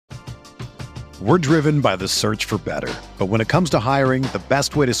We're driven by the search for better. But when it comes to hiring, the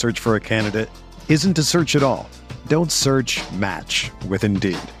best way to search for a candidate isn't to search at all. Don't search, match with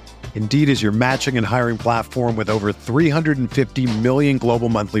Indeed. Indeed is your matching and hiring platform with over 350 million global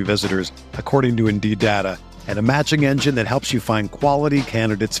monthly visitors, according to Indeed data, and a matching engine that helps you find quality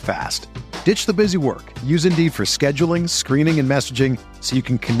candidates fast. Ditch the busy work. Use Indeed for scheduling, screening, and messaging so you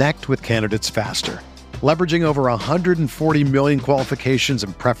can connect with candidates faster. Leveraging over 140 million qualifications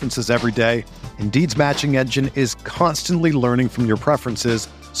and preferences every day, Indeed's matching engine is constantly learning from your preferences,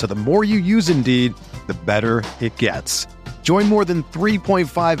 so the more you use Indeed, the better it gets. Join more than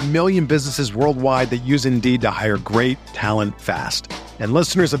 3.5 million businesses worldwide that use Indeed to hire great talent fast. And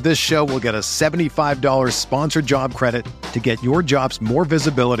listeners of this show will get a $75 sponsored job credit to get your jobs more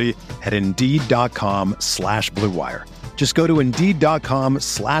visibility at Indeed.com/Blue Wire. Just go to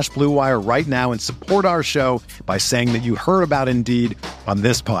Indeed.com/Blue Wire right now and support our show by saying that you heard about Indeed on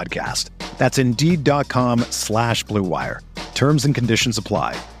this podcast. That's Indeed.com/Blue Wire. Terms and conditions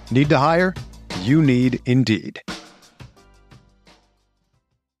apply. Need to hire? You need Indeed.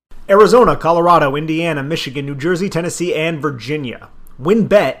 Arizona, Colorado, Indiana, Michigan, New Jersey, Tennessee, and Virginia.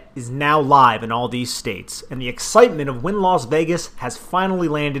 WynnBET is now live in all these states, and the excitement of Wynn Las Vegas has finally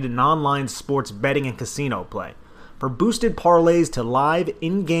landed in online sports betting and casino play. For boosted parlays to live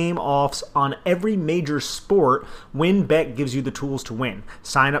in-game offs on every major sport, WynnBET gives you the tools to win.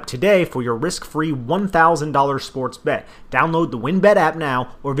 Sign up today for your risk-free $1,000 sports bet. Download the WynnBET app now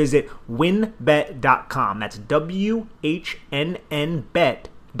or visit wynnbet.com. That's WHNN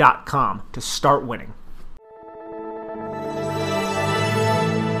bet.com to start winning.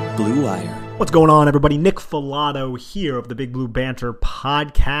 Blue Wire. What's going on, everybody? Nick Filato here of the Big Blue Banter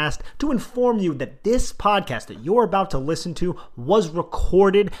podcast to inform you that this podcast that you're about to listen to was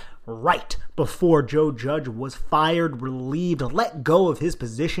recorded right before Joe Judge was fired, relieved, let go of his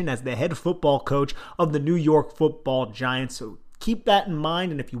position as the head football coach of the New York Football Giants. So keep that in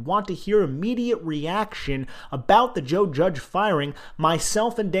mind, and if you want to hear immediate reaction about the Joe Judge firing,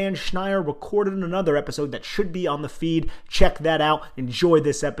 myself and Dan Schneier recorded another episode that should be on the feed. Check that out. Enjoy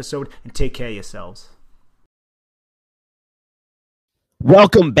this episode, and take care of yourselves.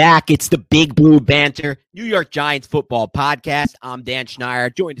 Welcome back. It's the Big Blue Banter, New York Giants football podcast. I'm Dan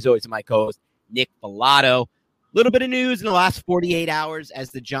Schneier, joined as always by my co-host, Nick Filato. A little bit of news in the last 48 hours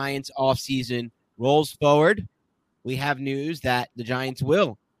as the Giants offseason rolls forward. We have news that the Giants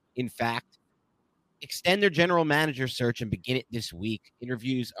will, in fact, extend their general manager search and begin it this week.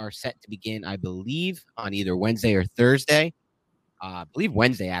 Interviews are set to begin, I believe, on either Wednesday or Thursday. I believe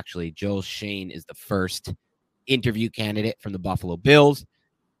Wednesday, actually. Joel Schoen is the first interview candidate from the Buffalo Bills.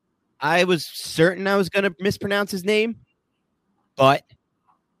 I was certain I was going to mispronounce his name, but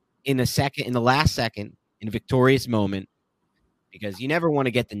in the last second, in a victorious moment, because you never want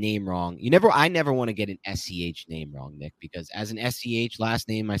to get the name wrong. I never want to get an SCH name wrong, Nick, because as an SCH last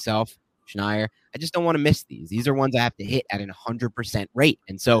name myself, Schneier, I just don't want to miss these. These are ones I have to hit at an 100% rate.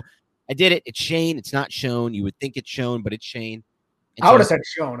 And so I did it. It's Shane. It's not shown. You would think it's shown, but it's Shane. And I would have said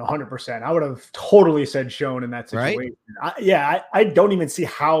shown 100%. I would have totally said shown in that situation. Right? I don't even see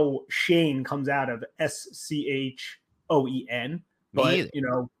how Shane comes out of SCHOEN, but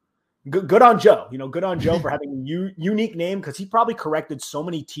Good on Joe. Good on Joe for having a unique name, because he probably corrected so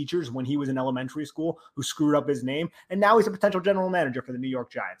many teachers when he was in elementary school who screwed up his name, and now he's a potential general manager for the New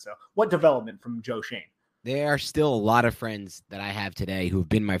York Giants. So what development from Joe Schoen? There are still a lot of friends that I have today who have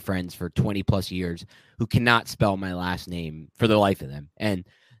been my friends for 20 plus years who cannot spell my last name for the life of them. And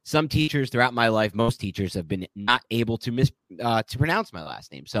some teachers throughout my life, most teachers have been not able to pronounce my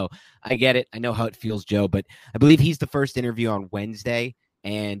last name. So I get it. I know how it feels, Joe, but I believe he's the first interview on Wednesday.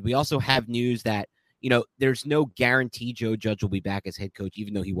 And we also have news that, there's no guarantee Joe Judge will be back as head coach,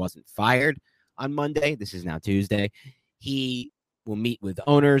 even though he wasn't fired on Monday. This is now Tuesday. He will meet with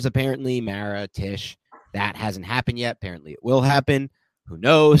owners, apparently, Mara, Tisch. That hasn't happened yet. Apparently it will happen. Who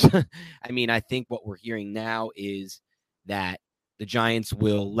knows? I think what we're hearing now is that the Giants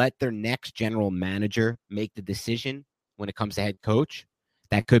will let their next general manager make the decision when it comes to head coach.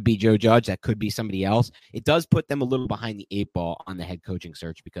 That could be Joe Judge. That could be somebody else. It does put them a little behind the 8 ball on the head coaching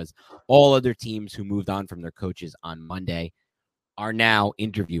search, because all other teams who moved on from their coaches on Monday are now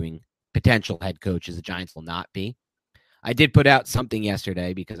interviewing potential head coaches. The Giants will not be. I did put out something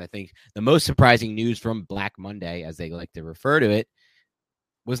yesterday because I think the most surprising news from Black Monday, as they like to refer to it,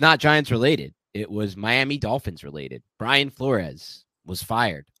 was not Giants related. It was Miami Dolphins related. Brian Flores was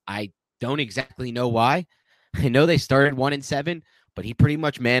fired. I don't exactly know why. I know they started 1-7, but he pretty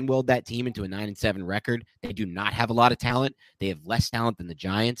much man-willed that team into a 9-7 record. They do not have a lot of talent. They have less talent than the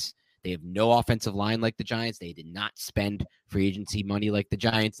Giants. They have no offensive line like the Giants. They did not spend free agency money like the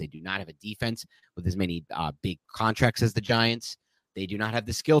Giants. They do not have a defense with as many big contracts as the Giants. They do not have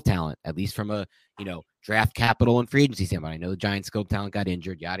the skill talent, at least from a, draft capital and free agency standpoint. I know the Giants' skill talent got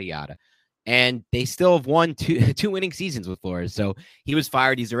injured, yada, yada. And they still have won two winning seasons with Flores. So he was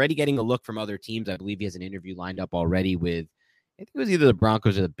fired. He's already getting a look from other teams. I believe he has an interview lined up already with, I think it was either the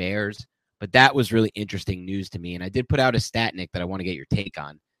Broncos or the Bears. But that was really interesting news to me. And I did put out a stat, Nick, that I want to get your take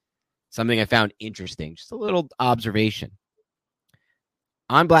on. Something I found interesting. Just a little observation.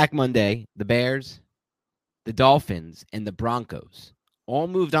 On Black Monday, the Bears, the Dolphins, and the Broncos all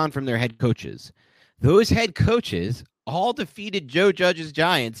moved on from their head coaches. Those head coaches all defeated Joe Judge's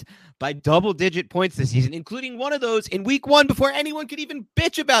Giants by double-digit points this season, including one of those in week 1 before anyone could even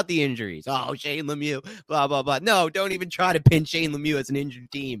bitch about the injuries. Oh, Shane Lemieux, blah, blah, blah. No, don't even try to pin Shane Lemieux as an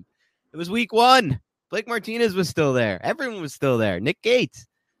injured team. It was week 1. Blake Martinez was still there. Everyone was still there. Nick Gates.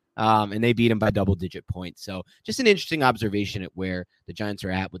 And they beat him by double-digit points. So just an interesting observation at where the Giants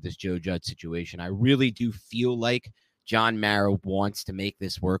are at with this Joe Judge situation. I really do feel like John Mara wants to make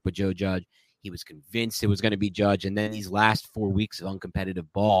this work with Joe Judge. He was convinced it was going to be Judge. And then these last 4 weeks of uncompetitive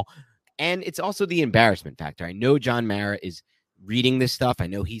ball. And it's also the embarrassment factor. I know John Mara is reading this stuff. I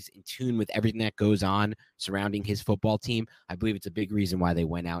know he's in tune with everything that goes on surrounding his football team. I believe it's a big reason why they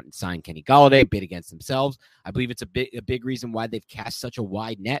went out and signed Kenny Golladay, bid against themselves. I believe it's a big reason why they've cast such a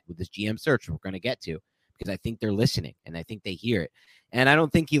wide net with this GM search we're going to get to, because I think they're listening and I think they hear it. And I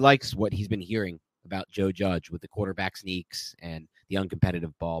don't think he likes what he's been hearing about Joe Judge with the quarterback sneaks and the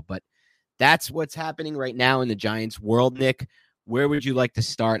uncompetitive ball. But that's what's happening right now in the Giants world, Nick. Where would you like to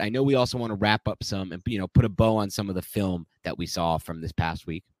start? I know we also want to wrap up some and, put a bow on some of the film that we saw from this past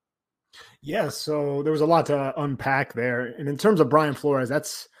week. Yeah, so there was a lot to unpack there. And in terms of Brian Flores,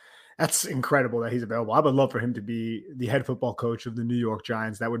 that's incredible that he's available. I would love for him to be the head football coach of the New York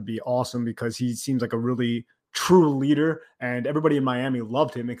Giants. That would be awesome because he seems like a really true leader, and everybody in Miami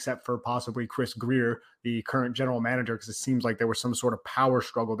loved him except for possibly Chris Grier, the current general manager, because it seems like there was some sort of power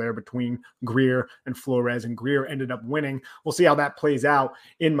struggle there between Grier and Flores, and Grier ended up winning. We'll see how that plays out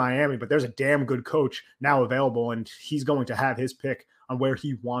in Miami, but there's a damn good coach now available, and he's going to have his pick on where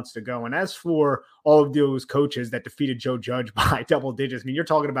he wants to go. And as for all of those coaches that defeated Joe Judge by double digits, I mean, you're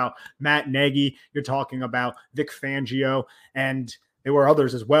talking about Matt Nagy, you're talking about Vic Fangio, and there were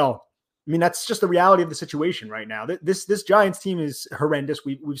others as well. I mean, that's just the reality of the situation right now. This Giants team is horrendous.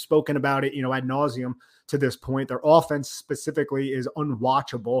 We've spoken about it, ad nauseum to this point. Their offense specifically is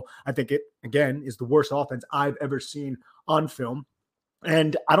unwatchable. I think it, again, is the worst offense I've ever seen on film.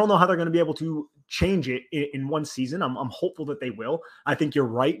 And I don't know how they're going to be able to change it in one season. I'm hopeful that they will. I think you're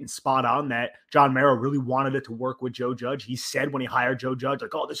right and spot on that John Mara really wanted it to work with Joe Judge. He said when he hired Joe Judge,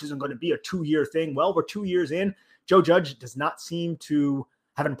 like, oh, this isn't going to be a 2-year thing. Well, we're 2 years in. Joe Judge does not seem to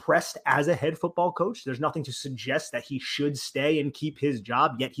have impressed as a head football coach. There's nothing to suggest that he should stay and keep his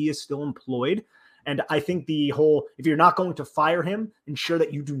job, yet he is still employed. And I think if you're not going to fire him, ensure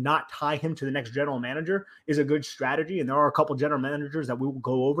that you do not tie him to the next general manager is a good strategy. And there are a couple general managers that we will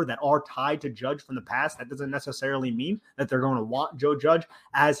go over that are tied to Judge from the past. That doesn't necessarily mean that they're going to want Joe Judge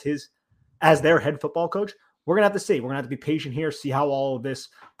as their head football coach. We're going to have to see. We're going to have to be patient here, see how all of this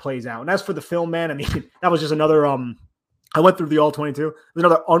plays out. And as for the film, man, I mean, that was just another, I went through the All-22. It was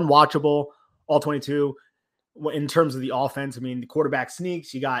another unwatchable All-22 in terms of the offense. I mean, the quarterback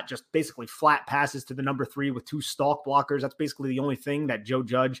sneaks. You got just basically flat passes to the number 3 with 2 stalk blockers. That's basically the only thing that Joe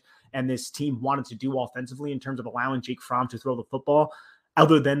Judge and this team wanted to do offensively in terms of allowing Jake Fromm to throw the football,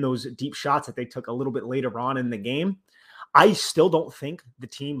 other than those deep shots that they took a little bit later on in the game. I still don't think the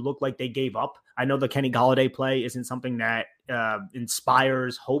team looked like they gave up. I know the Kenny Golladay play isn't something that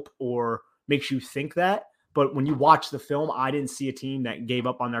inspires hope or makes you think that. But when you watch the film, I didn't see a team that gave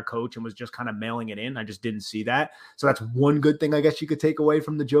up on their coach and was just kind of mailing it in. I just didn't see that. So that's one good thing I guess you could take away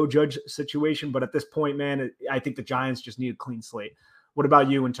from the Joe Judge situation. But at this point, man, I think the Giants just need a clean slate. What about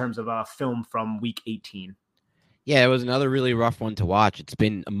you in terms of film from week 18? Yeah, it was another really rough one to watch. It's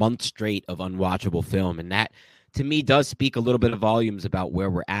been a month straight of unwatchable film. And that, to me, does speak a little bit of volumes about where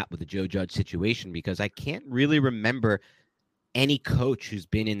we're at with the Joe Judge situation, because I can't really remember any coach who's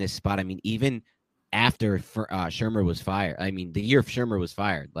been in this spot. I mean, even after Shurmur was fired, I mean, the year Shurmur was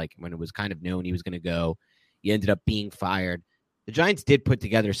fired, like when it was kind of known he was going to go, he ended up being fired. The Giants did put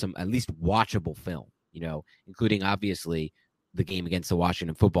together some at least watchable film, including obviously the game against the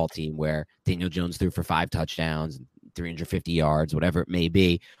Washington football team where Daniel Jones threw for 5 touchdowns, 350 yards, whatever it may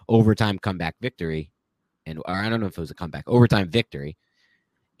be, overtime comeback victory. Or I don't know if it was a comeback, overtime victory.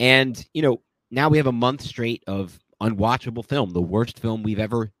 And, now we have a month straight of unwatchable film, the worst film we've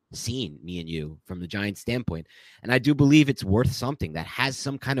ever seen, me and you, from the Giants standpoint. And I do believe it's worth something that has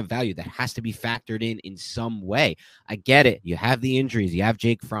some kind of value that has to be factored in some way. I get it. You have the injuries. You have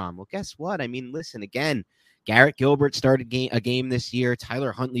Jake Fromm. Well, guess what? I mean, listen, again, Garrett Gilbert started a game this year.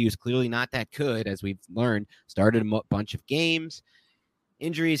 Tyler Huntley, who's clearly not that good, as we've learned, started a bunch of games.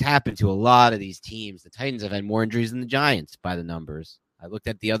 Injuries happen to a lot of these teams. The Titans have had more injuries than the Giants by the numbers. I looked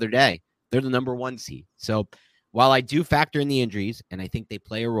at the other day. They're the number 1 seed. So while I do factor in the injuries, and I think they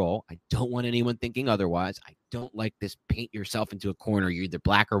play a role, I don't want anyone thinking otherwise. I don't like this paint yourself into a corner. You're either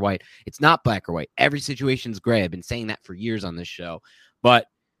black or white. It's not black or white. Every situation's gray. I've been saying that for years on this show. But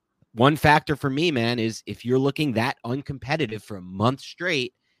one factor for me, man, is if you're looking that uncompetitive for a month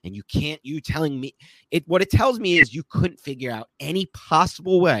straight and you telling me what it tells me is you couldn't figure out any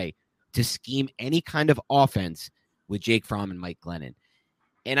possible way to scheme any kind of offense with Jake Fromm and Mike Glennon.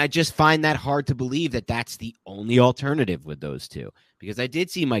 And I just find that hard to believe that that's the only alternative with those two, because I did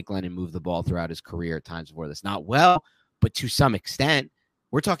see Mike Glennon move the ball throughout his career at times before this. Not well, but to some extent.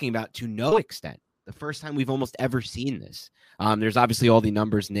 We're talking about to no extent. The first time we've almost ever seen this. There's obviously all the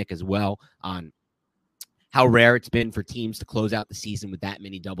numbers, Nick, as well, on how rare it's been for teams to close out the season with that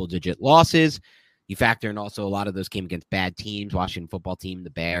many double-digit losses. You factor in also a lot of those came against bad teams. Washington football team, the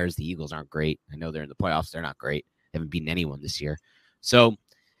Bears, the Eagles aren't great. I know they're in the playoffs. They're not great. They haven't beaten anyone this year. So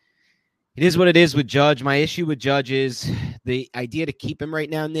it is what it is with Judge. My issue with Judge is the idea to keep him right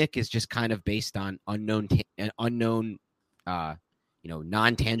now, Nick, is just kind of based on unknown,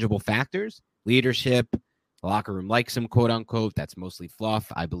 non-tangible factors. Leadership, the locker room likes him, quote unquote. That's mostly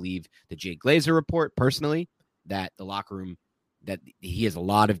fluff. I believe the Jay Glazer report personally, that the locker room, that he has a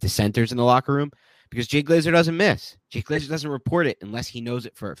lot of dissenters in the locker room because Jay Glazer doesn't miss. Jay Glazer doesn't report it unless he knows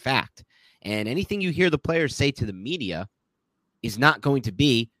it for a fact. And anything you hear the players say to the media is not going to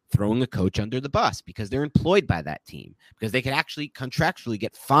be throwing a coach under the bus because they're employed by that team, because they could actually contractually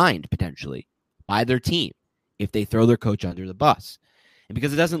get fined potentially by their team if they throw their coach under the bus. And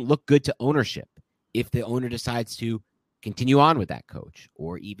because it doesn't look good to ownership if the owner decides to continue on with that coach,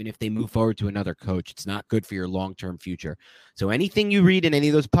 or even if they move forward to another coach, it's not good for your long-term future. So anything you read in any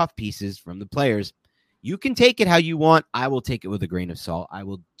of those puff pieces from the players, you can take it how you want. I will take it with a grain of salt. I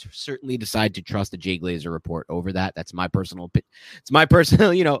will certainly decide to trust the Jay Glazer report over that. That's my personal, it's my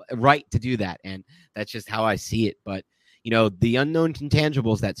personal, right to do that. And that's just how I see it. But, the unknown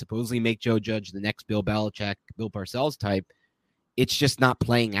intangibles that supposedly make Joe Judge the next Bill Belichick, Bill Parcells type, it's just not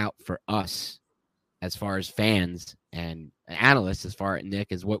playing out for us as far as fans and analysts, as far as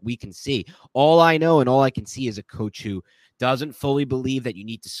Nick, as what we can see. All I know and all I can see is a coach who doesn't fully believe that you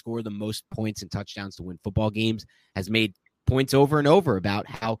need to score the most points and touchdowns to win football games, has made points over and over about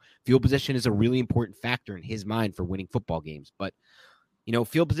how field position is a really important factor in his mind for winning football games. But,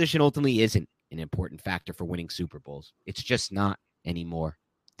 field position ultimately isn't an important factor for winning Super Bowls. It's just not anymore.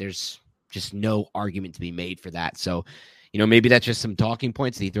 There's just no argument to be made for that. So, maybe that's just some talking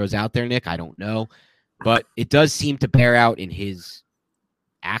points that he throws out there, Nick. I don't know. But it does seem to bear out in his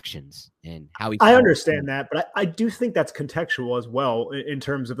actions and how he. I understand that, but I do think that's contextual as well in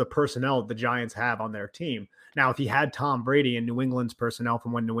terms of the personnel the Giants have on their team. Now, if he had Tom Brady and New England's personnel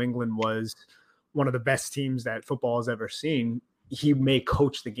from when New England was one of the best teams that football has ever seen, he may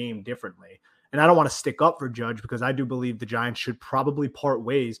coach the game differently. And I don't want to stick up for Judge because I do believe the Giants should probably part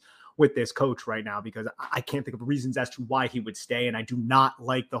ways with this coach right now, because I can't think of reasons as to why he would stay. And I do not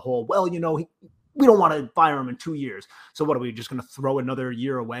like the whole, we don't want to fire him in 2 years. So what are we just going to throw another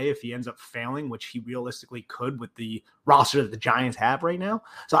year away if he ends up failing, which he realistically could with the roster that the Giants have right now?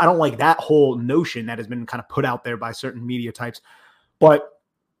 So I don't like that whole notion that has been kind of put out there by certain media types. But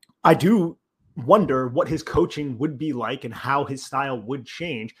I do wonder what his coaching would be like and how his style would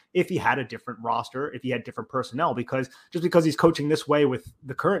change if he had a different roster, if he had different personnel, because just because he's coaching this way with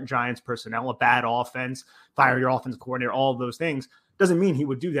the current Giants personnel, a bad offense, fire your offensive coordinator, all of those things, doesn't mean he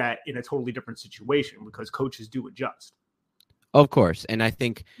would do that in a totally different situation, because coaches do adjust. Of course. And I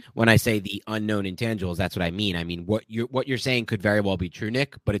think when I say the unknown intangibles, that's what I mean. I mean, what you're saying could very well be true,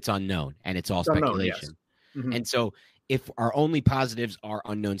 Nick, but it's unknown and it's all speculation. Unknown, yes. Mm-hmm. And so if our only positives are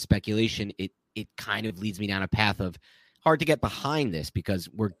unknown speculation, it kind of leads me down a path of hard to get behind this, because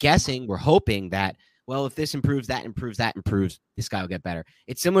we're guessing, we're hoping that, well, if this improves, that improves, this guy will get better.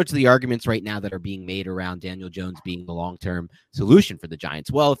 It's similar to the arguments right now that are being made around Daniel Jones being the long-term solution for the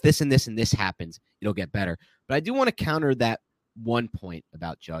Giants. Well, if this and this and this happens, it'll get better. But I do want to counter that one point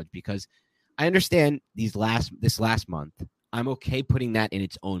about Judge, because I understand this last month, I'm okay putting that in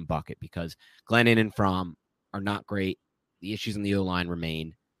its own bucket, because Glennon and Fromm are not great. The issues in the O-line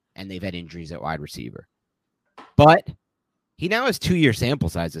remain, and they've had injuries at wide receiver. But he now has 2-year sample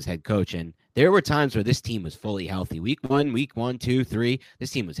size as head coach, and there were times where this team was fully healthy. Week 1, 2, 3, this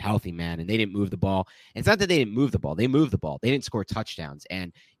team was healthy, man, and they didn't move the ball. And it's not that they didn't move the ball. They moved the ball. They didn't score touchdowns.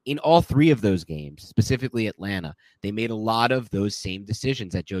 And in all 3 of those games, specifically Atlanta, they made a lot of those same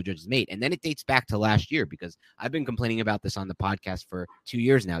decisions that Joe Judge has made. And then it dates back to last year, because I've been complaining about this on the podcast for 2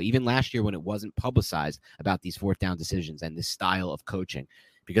 years now, even last year when it wasn't publicized about these 4th down decisions and this style of coaching,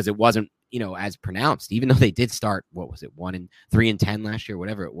 because it wasn't, as pronounced, even though they did start, 1-3-10 last year,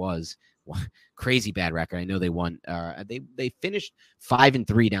 whatever it was. Crazy bad record. I know they won. They finished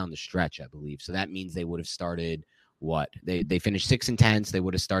 5-3 down the stretch, I believe. So that means they would have started They finished 6-10. So they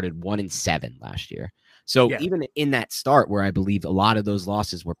would have started 1-7 last year. So even in that start, where I believe a lot of those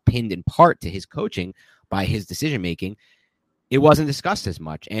losses were pinned in part to his coaching by his decision making, it wasn't discussed as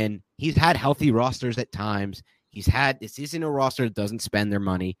much. And he's had healthy rosters at times. This isn't a roster that doesn't spend their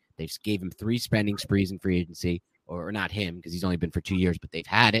money. They just gave him 3 spending sprees in free agency, or not him, because he's only been for 2 years, but they've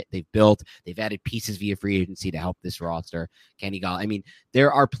had it. They've built, they've added pieces via free agency to help this roster. Kenny Galladay. I mean,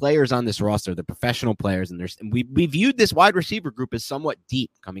 there are players on this roster, the professional players, and we viewed this wide receiver group as somewhat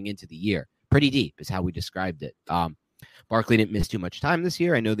deep coming into the year. Pretty deep is how we described it. Barkley didn't miss too much time this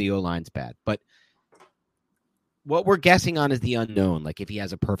year. I know the O-line's bad, but what we're guessing on is the unknown, like if he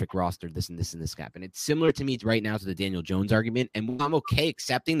has a perfect roster, this and this and this gap. And it's similar to me right now to the Daniel Jones argument. And I'm okay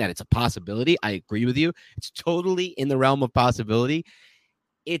accepting that it's a possibility. I agree with you. It's totally in the realm of possibility.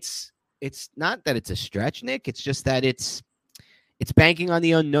 It's not that it's a stretch, Nick. It's just that it's banking on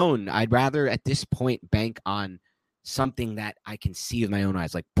the unknown. I'd rather at this point bank on something that I can see with my own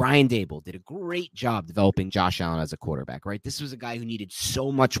eyes. Like Brian Daboll did a great job developing Josh Allen as a quarterback, right? This was a guy who needed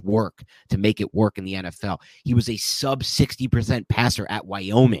so much work to make it work in the NFL. He was a sub 60% passer at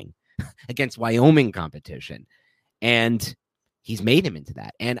Wyoming against Wyoming competition. And he's made him into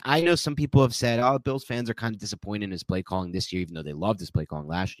that. And I know some people have said, Bills fans are kind of disappointed in his play calling this year, even though they loved his play calling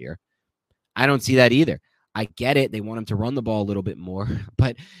last year. I don't see that either. I get it. They want him to run the ball a little bit more,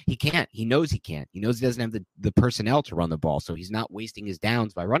 but he can't. He knows he can't. He knows he doesn't have the personnel to run the ball, so he's not wasting his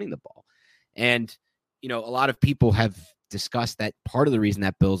downs by running the ball. And, a lot of people have discussed that part of the reason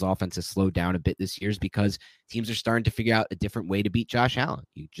that Bills offense has slowed down a bit this year is because teams are starting to figure out a different way to beat Josh Allen.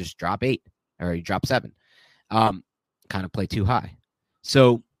 You just drop 8 or you drop 7, kind of play too high.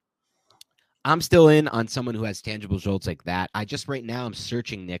 So I'm still in on someone who has tangible results like that. Right now I'm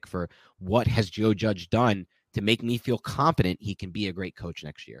searching, Nick, for what has Joe Judge done to make me feel confident he can be a great coach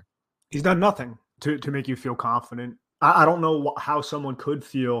next year. He's done nothing to make you feel confident. I don't know how someone could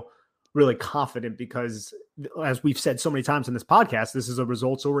feel really confident, because as we've said so many times in this podcast, this is a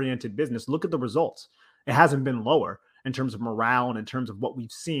results-oriented business. Look at the results. It hasn't been lower in terms of morale and in terms of what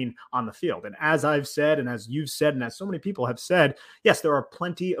we've seen on the field. And as I've said, and as you've said, and as so many people have said, yes, there are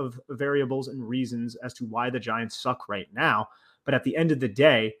plenty of variables and reasons as to why the Giants suck right now. But at the end of the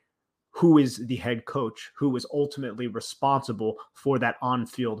day, who is the head coach? Who is ultimately responsible for that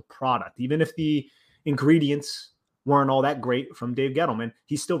on-field product? Even if the ingredients weren't all that great from Dave Gettleman,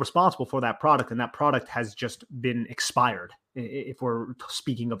 he's still responsible for that product, and that product has just been expired, if we're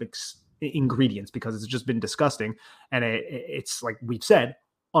speaking of ingredients, because it's just been disgusting, and it's, like we've said,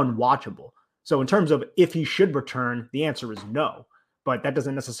 unwatchable. So in terms of if he should return, the answer is no, but that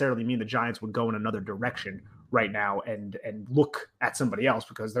doesn't necessarily mean the Giants would go in another direction right now and look at somebody else,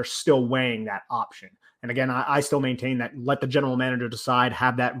 because they're still weighing that option. And again, I still maintain that let the general manager decide,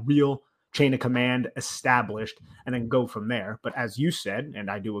 have that real chain of command established, and then go from there. But as you said,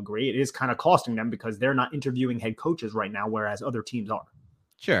 and I do agree, it is kind of costing them because they're not interviewing head coaches right now, whereas other teams are.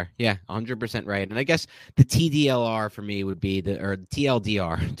 Sure. Yeah. 100% right. And I guess the TDLR for me would be the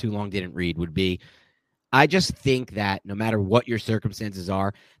TLDR, too long didn't read, would be, I just think that no matter what your circumstances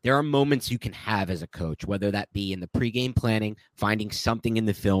are, there are moments you can have as a coach, whether that be in the pregame planning, finding something in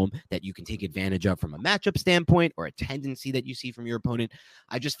the film that you can take advantage of from a matchup standpoint or a tendency that you see from your opponent.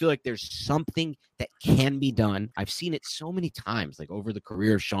 I just feel like there's something that can be done. I've seen it so many times, like over the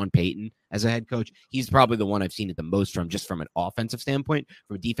career of Sean Payton as a head coach. He's probably the one I've seen it the most from, just from an offensive standpoint.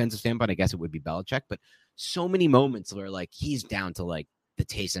 From a defensive standpoint, I guess it would be Belichick. But so many moments where like he's down to like the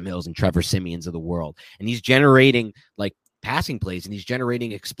Taysom Hills and Trevor Simeons of the world, and he's generating like passing plays and he's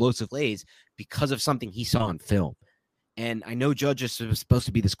generating explosive plays because of something he saw on film. And I know Judge is supposed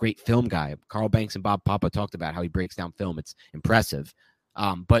to be this great film guy. Carl Banks and Bob Papa talked about how he breaks down film. It's impressive.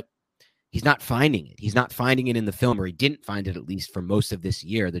 But he's not finding it. He's not finding it in the film, or he didn't find it, at least for most of this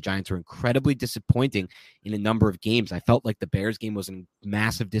year. The Giants were incredibly disappointing in a number of games. I felt like the Bears game was a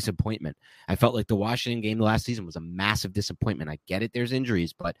massive disappointment. I felt like the Washington game last season was a massive disappointment. I get it, there's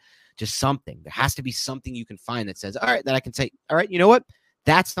injuries, but just something. There has to be something you can find that says, all right, that I can say, all right, you know what?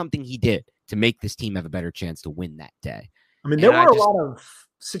 That's something he did to make this team have a better chance to win that day. I mean, there were a lot of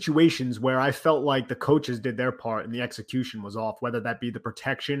situations where I felt like the coaches did their part and the execution was off, whether that be the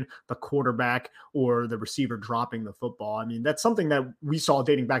protection, the quarterback, or the receiver dropping the football. I mean, that's something that we saw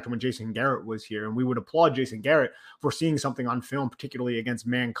dating back to when Jason Garrett was here, and we would applaud Jason Garrett for seeing something on film, particularly against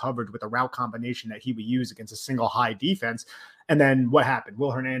man coverage with a route combination that he would use against a single high defense. And then what happened?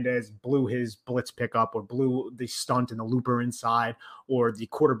 Will Hernandez blew his blitz pickup or blew the stunt and the looper inside, or the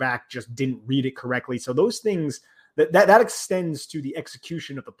quarterback just didn't read it correctly. So those things that extends to the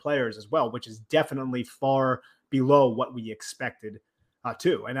execution of the players as well, which is definitely far below what we expected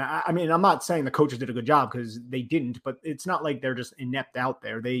too. And I mean, I'm not saying the coaches did a good job because they didn't, but it's not like they're just inept out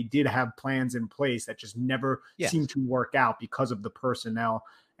there. They did have plans in place that just never seemed to work out because of the personnel.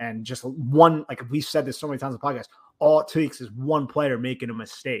 And just one, like we've said this so many times on the podcast, all it takes is one player making a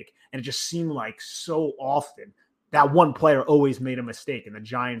mistake. And it just seemed like so often that one player always made a mistake. And the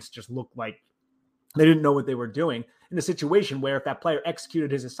Giants just looked like they didn't know what they were doing in a situation where if that player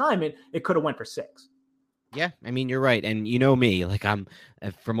executed his assignment, it could have went for 6. Yeah, I mean, you're right. And you know me, like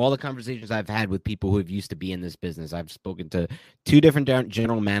from all the conversations I've had with people who have used to be in this business, I've spoken to 2 different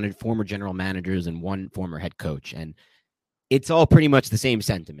former general managers and 1 former head coach. And it's all pretty much the same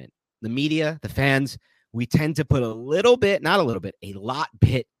sentiment. The media, the fans, we tend to put a lot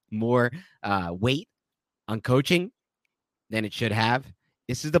bit more weight on coaching than it should have.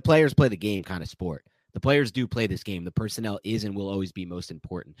 This is the players play the game kind of sport. The players do play this game. The personnel is and will always be most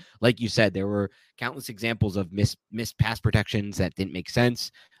important. Like you said, there were countless examples of missed pass protections that didn't make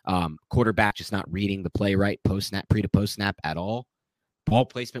sense. Quarterback just not reading the play right, post-snap, pre to post-snap at all. Ball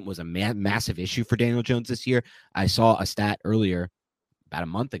placement was a massive issue for Daniel Jones this year. I saw a stat earlier, about a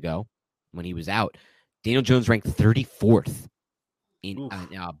month ago, when he was out. Daniel Jones ranked 34th in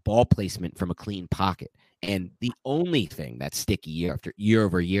ball placement from a clean pocket. And the only thing that's sticky year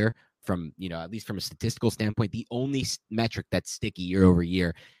over year, from, at least from a statistical standpoint, the only metric that's sticky year over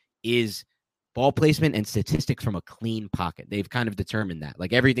year is ball placement and statistics from a clean pocket. They've kind of determined that.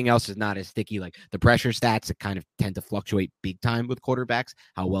 Like everything else is not as sticky. Like the pressure stats that kind of tend to fluctuate big time with quarterbacks,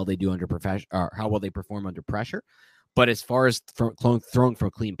 how well they do how well they perform under pressure. But as far as throwing from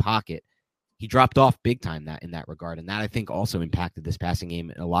a clean pocket, he dropped off big time in that regard. And that, I think, also impacted this passing game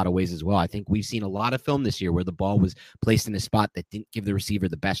in a lot of ways as well. I think we've seen a lot of film this year where the ball was placed in a spot that didn't give the receiver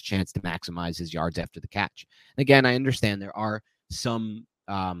the best chance to maximize his yards after the catch. And again, I understand there are some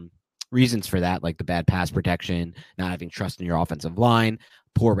reasons for that, like the bad pass protection, not having trust in your offensive line,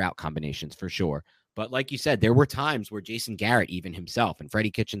 poor route combinations for sure. But like you said, there were times where Jason Garrett, even himself, and Freddie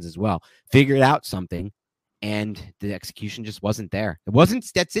Kitchens as well, figured out something, and the execution just wasn't there.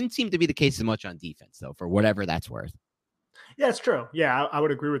 That didn't seem to be the case as much on defense, though, for whatever that's worth. Yeah, it's true. Yeah, I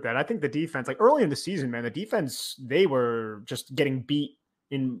would agree with that. I think the defense, like early in the season, man, the defense, they were just getting beat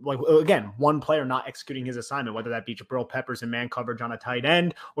in, like, again, one player not executing his assignment, whether that be Jabril Peppers in man coverage on a tight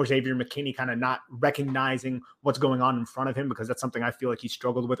end or Xavier McKinney kind of not recognizing what's going on in front of him, because that's something I feel like he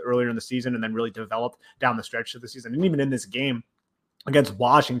struggled with earlier in the season and then really developed down the stretch of the season. And even in this game against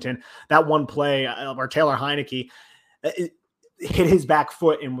Washington, that one play where Taylor Heineke hit his back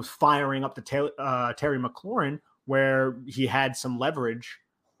foot and was firing up to Terry McLaurin, where he had some leverage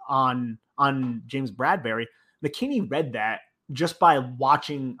on James Bradbury. McKinney read that just by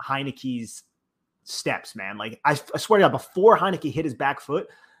watching Heineke's steps, man. Like I swear to God, before Heineke hit his back foot,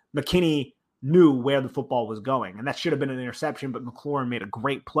 McKinney knew where the football was going, and that should have been an interception, but McLaurin made a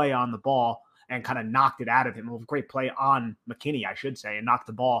great play on the ball and kind of knocked it out of him. A great play on McKinney, I should say, and knocked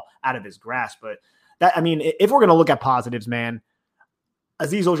the ball out of his grasp. But that, I mean, if we're going to look at positives, man,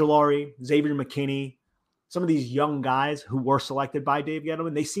 Azeez Ojulari, Xavier McKinney, some of these young guys who were selected by Dave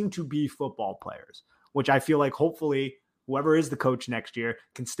Gettleman, they seem to be football players, which I feel like hopefully whoever is the coach next year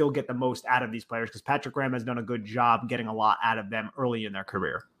can still get the most out of these players, because Patrick Graham has done a good job getting a lot out of them early in their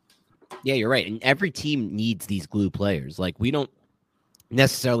career. Yeah, you're right. And every team needs these glue players. Like, we don't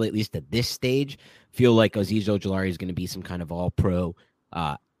necessarily, at least at this stage, feel like Azeez Ojulari is going to be some kind of all-pro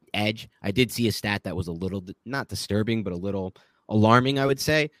edge. I did see a stat that was a little, not disturbing, but a little alarming, I would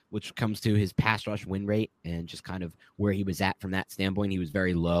say, which comes to his pass rush win rate and just kind of where he was at from that standpoint. He was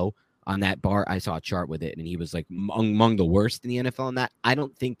very low on that bar. I saw a chart with it, and he was like among the worst in the NFL in that. I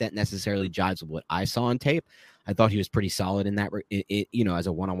don't think that necessarily jives with what I saw on tape. I thought he was pretty solid in that, as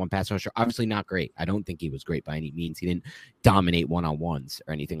a one-on-one pass rusher. Obviously not great. I don't think he was great by any means. He didn't dominate one-on-ones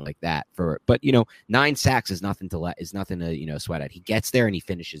or anything like that. But 9 sacks is nothing to sweat at. He gets there and he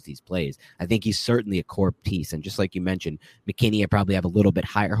finishes these plays. I think he's certainly a core piece. And just like you mentioned, McKinney, I probably have a little bit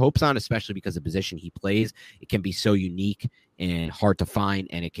higher hopes on, especially because the position he plays, it can be so unique and hard to find,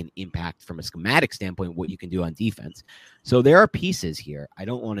 and it can impact from a schematic standpoint what you can do on defense. So there are pieces here. I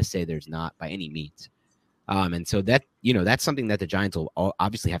don't want to say there's not by any means. And so that, that's something that the Giants will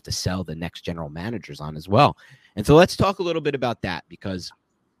obviously have to sell the next general managers on as well. And so let's talk a little bit about that, because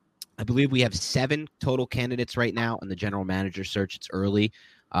I believe we have 7 total candidates right now on the general manager search. It's early.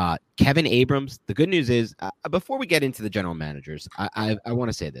 Kevin Abrams, the good news is, before we get into the general managers, I want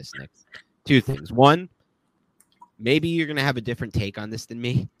to say this, Nick. 2 things. One, maybe you're going to have a different take on this than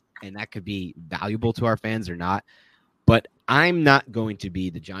me, and that could be valuable to our fans or not. But I'm not going to be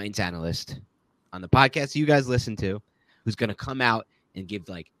the Giants analyst on the podcast you guys listen to who's going to come out and give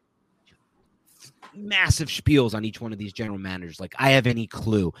like massive spiels on each one of these general managers like I have any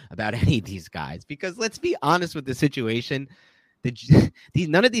clue about any of these guys. Because let's be honest with the situation.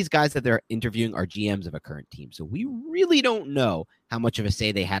 None of these guys that they're interviewing are GMs of a current team. So we really don't know how much of a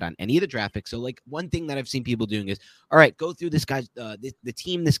say they had on any of the draft picks. So like one thing that I've seen people doing is, all right, go through this guy's, the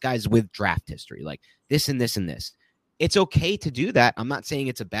team this guy's with draft history, like this and this and this. It's okay to do that. I'm not saying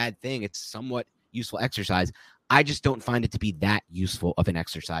it's a bad thing. It's somewhat useful exercise. I just don't find it to be that useful of an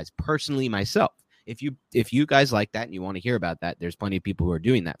exercise personally myself. If you guys like that and you want to hear about that, there's plenty of people who are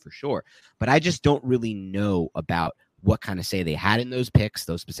doing that for sure. But I just don't really know about what kind of say they had in those picks,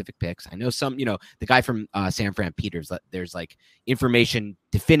 those specific picks. I know some, the guy from San Fran Peters, there's like information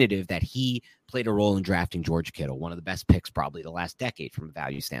definitive that he played a role in drafting George Kittle, one of the best picks probably the last decade from a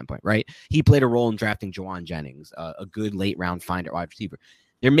value standpoint, right? He played a role in drafting Juwan Jennings, a good late round finder wide receiver.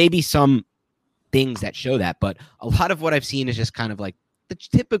 There may be some things that show that, but a lot of what I've seen is just kind of like the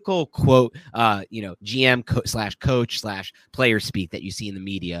typical quote, GM /coach /player speak that you see in the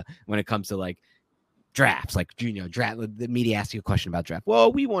media when it comes to like drafts. Like, draft, the media asks you a question about draft.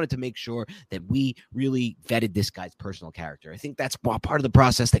 Well, we wanted to make sure that we really vetted this guy's personal character. I think that's part of the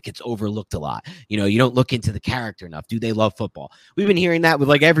process that gets overlooked a lot. You don't look into the character enough. Do they love football? We've been hearing that with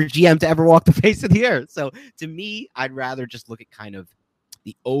like every GM to ever walk the face of the earth. So to me, I'd rather just look at kind of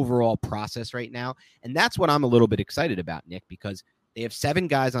the overall process right now. And that's what I'm a little bit excited about, Nick, because they have 7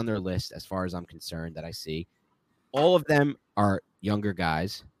 guys on their list, as far as I'm concerned, that I see. All of them are younger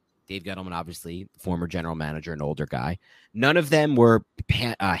guys. Dave Gettleman, obviously, former general manager, an older guy. None of them were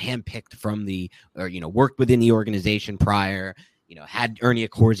handpicked from worked within the organization prior, had Ernie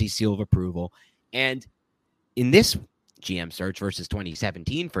Accorsi's seal of approval. And in this GM search versus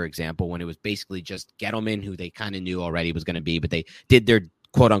 2017, for example, when it was basically just Gettleman, who they kind of knew already was going to be, but they did their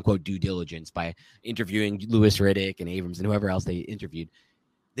quote unquote due diligence by interviewing Louis Riddick and Abrams and whoever else they interviewed.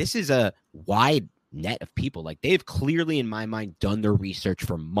 This is a wide net of people. Like, they've clearly, in my mind, done their research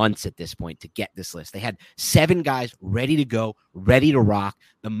for months at this point to get this list. They had 7 guys ready to go, ready to rock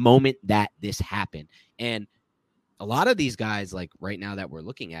the moment that this happened. And a lot of these guys, like right now that we're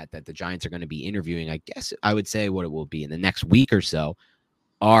looking at, that the Giants are going to be interviewing, I guess I would say what it will be in the next week or so,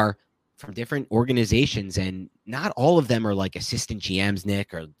 are from different organizations, and not all of them are like assistant GMs,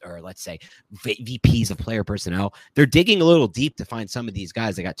 Nick, or let's say VPs of player personnel. They're digging a little deep to find some of these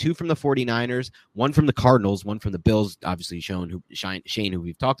guys. They got 2 from the 49ers, 1 from the Cardinals, 1 from the Bills, obviously Shane, who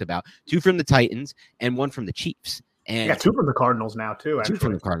we've talked about, 2 from the Titans, and 1 from the Chiefs. And 2 from the Cardinals now too. Actually. 2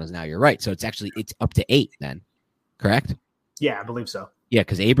 from the Cardinals now. You're right. So it's up to 8 then, correct? Yeah, I believe so. Yeah,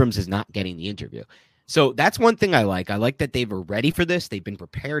 because Abrams is not getting the interview. So that's one thing I like. I like that they were ready for this. They've been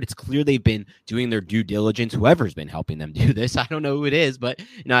prepared. It's clear they've been doing their due diligence. Whoever's been helping them do this, I don't know who it is, but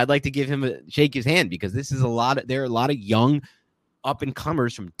I'd like to give him shake his hand, because this is there are a lot of young up and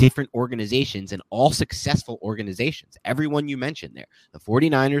comers from different organizations, and all successful organizations. Everyone you mentioned there, the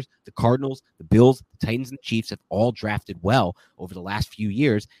 49ers, the Cardinals, the Bills, the Titans, and the Chiefs have all drafted well over the last few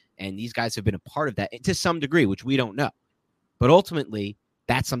years. And these guys have been a part of that to some degree, which we don't know. But ultimately,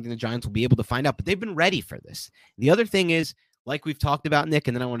 that's something the Giants will be able to find out. But they've been ready for this. The other thing is, like we've talked about, Nick,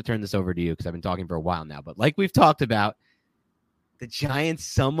 and then I want to turn this over to you because I've been talking for a while now. But like we've talked about, the Giants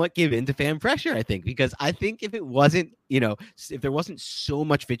somewhat give in to fan pressure, I think, because I think if it wasn't, if there wasn't so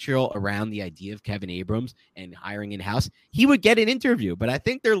much vitriol around the idea of Kevin Abrams and hiring in-house, he would get an interview. But I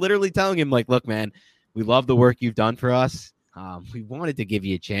think they're literally telling him, like, look, man, we love the work you've done for us. We wanted to give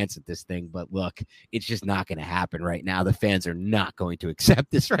you a chance at this thing, but look, it's just not going to happen right now. The fans are not going to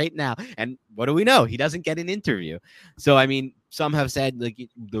accept this right now. And what do we know? He doesn't get an interview. So, I mean, some have said like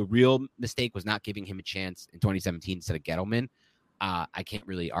the real mistake was not giving him a chance in 2017 instead of Gettleman. I can't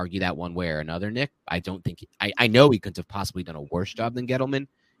really argue that one way or another, Nick. I don't think I know he couldn't have possibly done a worse job than Gettleman.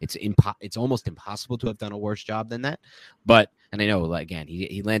 It's almost impossible to have done a worse job than that. But, and I know, again,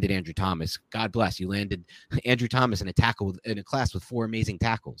 he landed Andrew Thomas. God bless. You landed Andrew Thomas in a class with 4 amazing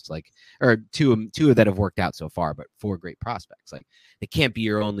tackles, or two that have worked out so far, but 4 great prospects. Like, it can't be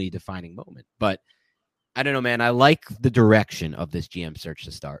your only defining moment. But I don't know, man. I like the direction of this GM search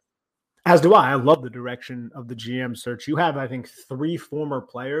to start. As do I. I love the direction of the GM search. You have, I think, 3 former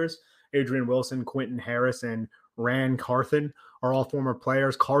players Adrian Wilson, Quentin Harris, and Ran Carthen are all former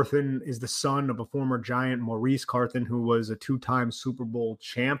players. Carthen is the son of a former Giant, Maurice Carthen, who was a 2-time Super Bowl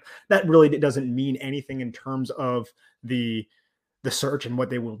champ. That really doesn't mean anything in terms of the search and what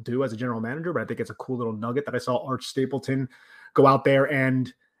they will do as a general manager, but I think it's a cool little nugget that I saw Arch Stapleton go out there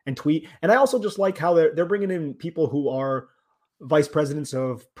and tweet. And I also just like how they're bringing in people who are vice presidents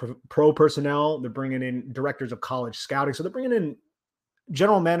of pro personnel. They're bringing in directors of college scouting. So they're bringing in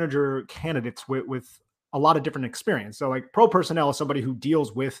general manager candidates with a lot of different experience. So like pro personnel is somebody who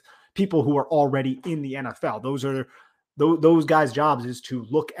deals with people who are already in the NFL. Those guys' jobs is to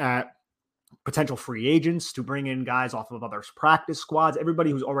look at potential free agents, to bring in guys off of others' practice squads, everybody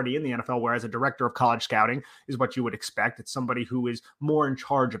who's already in the NFL, whereas a director of college scouting is what you would expect. It's somebody who is more in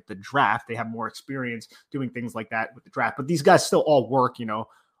charge of the draft. They have more experience doing things like that with the draft, but these guys still all work,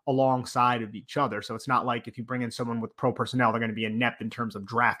 alongside of each other. So it's not like if you bring in someone with pro personnel, they're going to be inept in terms of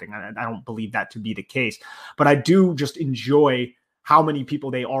drafting. I don't believe that to be the case, but I do just enjoy how many people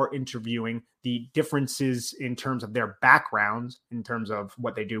they are interviewing, the differences in terms of their backgrounds, in terms of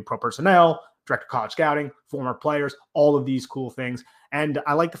what they do, pro personnel, director of college scouting, former players, all of these cool things. And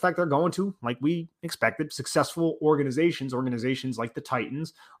I like the fact they're going to, like we expected, successful organizations like the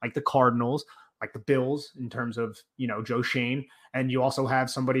Titans, like the Cardinals, like the Bills in terms of, Joe Shane. And you also have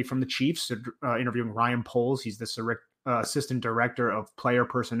somebody from the Chiefs interviewing Ryan Poles. He's the assistant director of player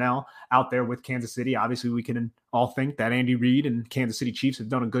personnel out there with Kansas City. Obviously, we can all think that Andy Reid and Kansas City Chiefs have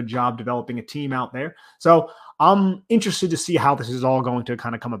done a good job developing a team out there. So I'm interested to see how this is all going to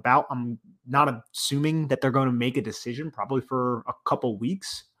kind of come about. I'm not assuming that they're going to make a decision probably for a couple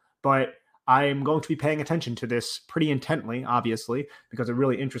weeks, but I'm going to be paying attention to this pretty intently, obviously, because it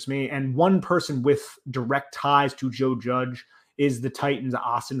really interests me. And one person with direct ties to Joe Judge is the Titans'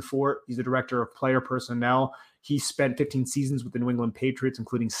 Austin Fort. He's the director of player personnel. He spent 15 seasons with the New England Patriots,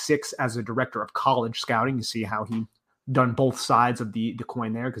 including 6 as a director of college scouting. You see how he done both sides of the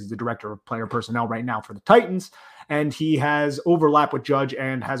coin there, because he's the director of player personnel right now for the Titans. And he has overlap with Judge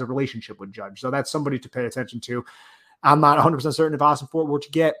and has a relationship with Judge. So that's somebody to pay attention to. I'm not 100% certain if Austin Fort were to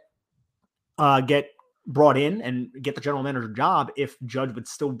get brought in and get the general manager job, if Judge would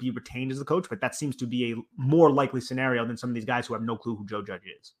still be retained as the coach, but that seems to be a more likely scenario than some of these guys who have no clue who Joe Judge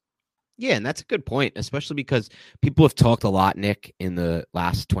is. Yeah, and that's a good point, especially because people have talked a lot, Nick, in the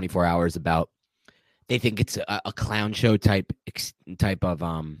last 24 hours about they think it's a clown show type of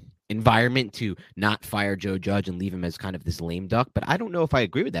environment to not fire Joe Judge and leave him as kind of this lame duck. But I don't know if I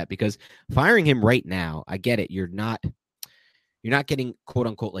agree with that, because firing him right now, I get it. You're not getting quote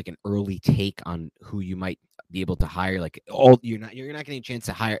unquote like an early take on who you might be able to hire. You're not getting a chance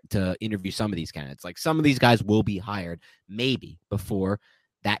to interview some of these candidates. Like some of these guys will be hired maybe before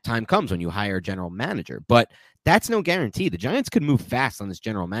that time comes when you hire a general manager, but that's no guarantee. The Giants could move fast on this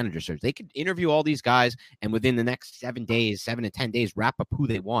general manager search. They could interview all these guys and within the next 7 to 10 days, wrap up who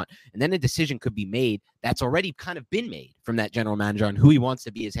they want. And then a decision could be made that's already kind of been made from that general manager on who he wants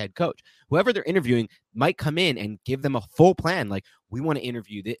to be his head coach. Whoever they're interviewing might come in and give them a full plan. Like, we want to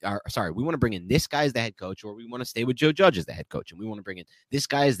we want to bring in this guy as the head coach, or we want to stay with Joe Judge as the head coach. And we want to bring in this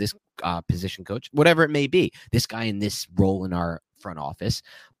guy as this position coach, whatever it may be, this guy in this role in our front office.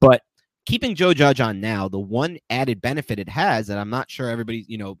 But keeping Joe Judge on now, the one added benefit it has that I'm not sure everybody's,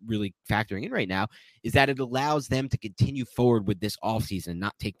 really factoring in right now, is that it allows them to continue forward with this offseason and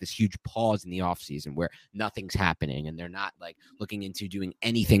not take this huge pause in the offseason where nothing's happening and they're not like looking into doing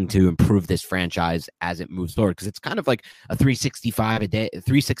anything to improve this franchise as it moves forward. Because it's kind of like a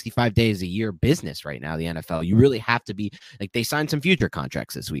 365 days a year business right now, the NFL. You really have to be like, they signed some future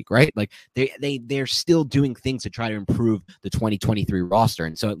contracts this week, right? Like they're still doing things to try to improve the 2023 roster.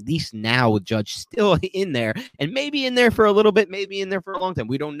 And so at least now with Judge still in there, and maybe in there for a little bit, maybe in there for a long time,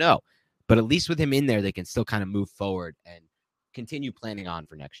 we don't know. But at least with him in there, they can still kind of move forward and continue planning on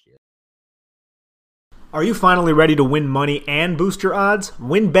for next year. Are you finally ready to win money and boost your odds?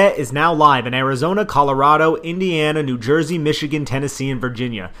 WynnBET is now live in Arizona, Colorado, Indiana, New Jersey, Michigan, Tennessee, and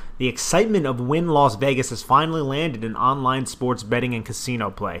Virginia. The excitement of Wynn Las Vegas has finally landed in online sports betting and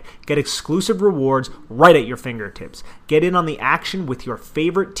casino play. Get exclusive rewards right at your fingertips. Get in on the action with your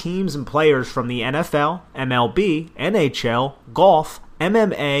favorite teams and players from the NFL, MLB, NHL, golf,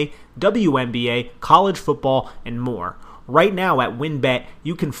 MMA, WNBA, college football, and more. Right now at WynnBET,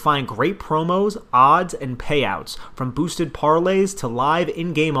 you can find great promos, odds, and payouts, from boosted parlays to live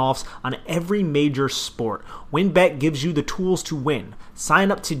in-game offs on every major sport. WynnBET gives you the tools to win. Sign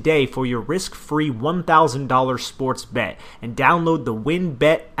up today for your risk-free $1,000 sports bet and download the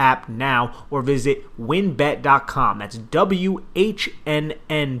WynnBET app now, or visit wynnbet.com. That's WHNN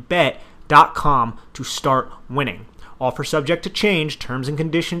bet.com to start winning. Offer subject to change. Terms and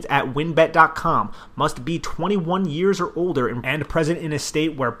conditions at winbet.com. Must be 21 years or older and present in a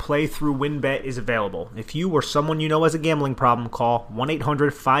state where play through WinBet is available. If you or someone you know has a gambling problem, call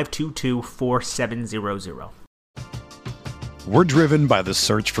 1-800-522-4700. We're driven by the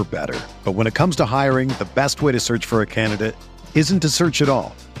search for better. But when it comes to hiring, the best way to search for a candidate isn't to search at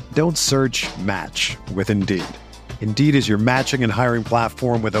all. Don't search, match with Indeed. Indeed is your matching and hiring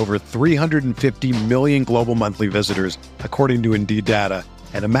platform with over 350 million global monthly visitors, according to Indeed data,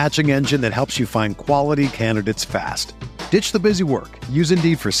 and a matching engine that helps you find quality candidates fast. Ditch the busy work. Use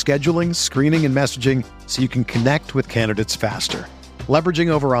Indeed for scheduling, screening, and messaging so you can connect with candidates faster. Leveraging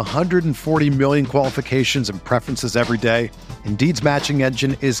over 140 million qualifications and preferences every day, Indeed's matching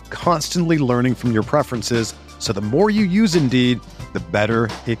engine is constantly learning from your preferences, so the more you use Indeed, the better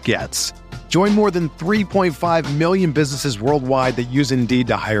it gets. Join more than 3.5 million businesses worldwide that use Indeed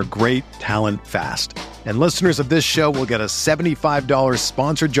to hire great talent fast. And listeners of this show will get a $75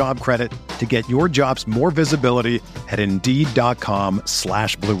 sponsored job credit to get your jobs more visibility at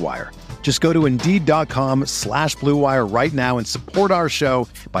Indeed.com/Blue Wire. Just go to Indeed.com/Blue Wire right now and support our show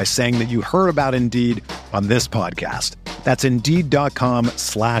by saying that you heard about Indeed on this podcast. That's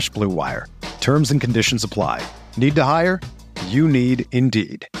Indeed.com/Blue Wire. Terms and conditions apply. Need to hire? You need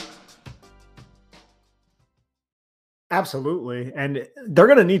Indeed. Absolutely. And they're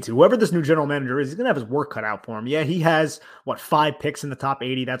going to need to. Whoever this new general manager is, he's going to have his work cut out for him. Yeah, he has, 5 picks in the top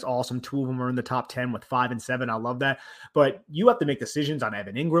 80. That's awesome. 2 of them are in the top 10 with 5 and 7. I love that. But you have to make decisions on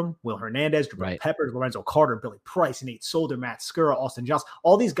Evan Ingram, Will Hernandez, Jabril Peppers, Lorenzo Carter, Billy Price, Nate Solder, Matt Skura, Austin Johnson,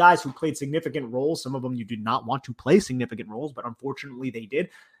 all these guys who played significant roles. Some of them you did not want to play significant roles, but unfortunately they did.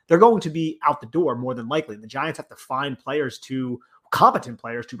 They're going to be out the door more than likely. The Giants have to find competent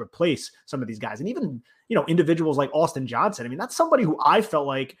players to replace some of these guys. And even, individuals like Austin Johnson. I mean, that's somebody who I felt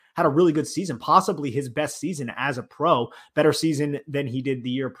like had a really good season, possibly his best season as a pro, better season than he did the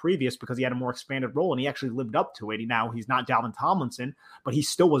year previous because he had a more expanded role and he actually lived up to it. Now he's not Dalvin Tomlinson, but he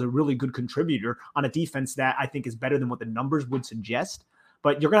still was a really good contributor on a defense that I think is better than what the numbers would suggest.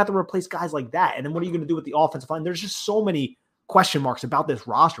 But you're going to have to replace guys like that. And then what are you going to do with the offensive line? There's just so many question marks about this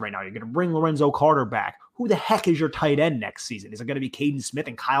roster right now. You're going to bring Lorenzo Carter back. Who the heck is your tight end next season? Is it going to be Caden Smith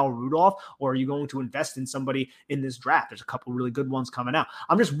and Kyle Rudolph, or are you going to invest in somebody in this draft? There's a couple really good ones coming out.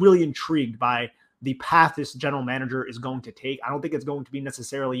 I'm just really intrigued by the path this general manager is going to take. I don't think it's going to be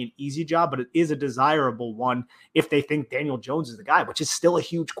necessarily an easy job, but it is a desirable one if they think Daniel Jones is the guy, which is still a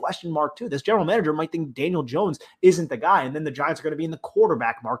huge question mark too. This general manager might think Daniel Jones isn't the guy, and then the Giants are going to be in the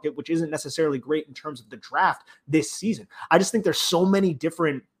quarterback market, which isn't necessarily great in terms of the draft this season. I just think there's so many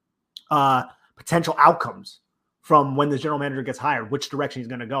different potential outcomes from when the general manager gets hired, which direction he's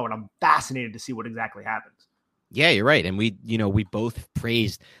going to go, and I'm fascinated to see what exactly happens. Yeah, you're right. And we both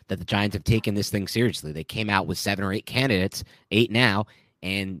praised that the Giants have taken this thing seriously. They came out with 7 or 8 candidates, 8 now,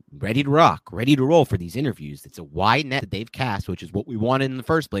 and ready to rock, ready to roll for these interviews. It's a wide net that they've cast, which is what we wanted in the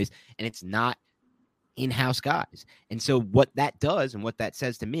first place. And it's not in-house guys. And so what that does and what that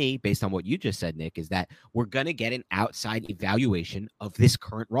says to me, based on what you just said, Nick, is that we're going to get an outside evaluation of this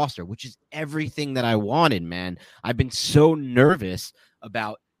current roster, which is everything that I wanted, man. I've been so nervous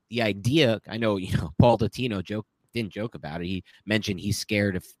about the idea. I know, Paul Dottino didn't joke about it. He mentioned he's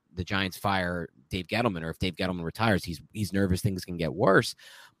scared if the Giants fire Dave Gettleman or if Dave Gettleman retires, he's nervous things can get worse.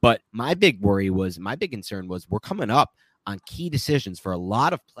 But my big concern was we're coming up on key decisions for a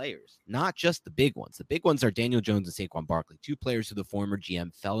lot of players, not just the big ones. The big ones are Daniel Jones and Saquon Barkley, 2 players who the former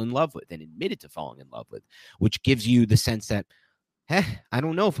GM fell in love with and admitted to falling in love with, which gives you the sense that, I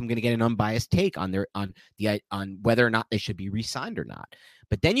don't know if I'm going to get an unbiased take on whether or not they should be re-signed or not.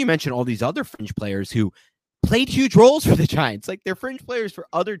 But then you mentioned all these other fringe players who played huge roles for the Giants. Like, they're fringe players for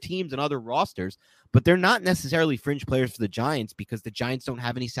other teams and other rosters, but they're not necessarily fringe players for the Giants because the Giants don't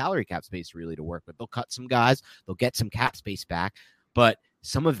have any salary cap space really to work with. They'll cut some guys, they'll get some cap space back, but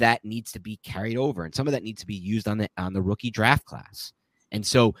some of that needs to be carried over and some of that needs to be used on the rookie draft class. And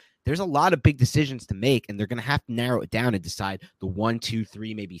so there's a lot of big decisions to make, and they're going to have to narrow it down and decide the 1, 2,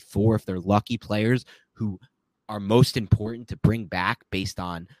 3, maybe 4, if they're lucky, players who are most important to bring back based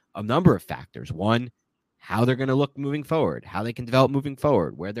on a number of factors. 1, how they're going to look moving forward, how they can develop moving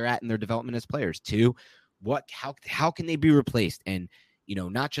forward, where they're at in their development as players. 2, how can they be replaced? And,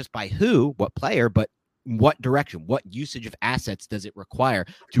 not just by what player, but what direction, what usage of assets does it require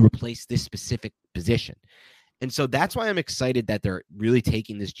to replace this specific position? And so that's why I'm excited that they're really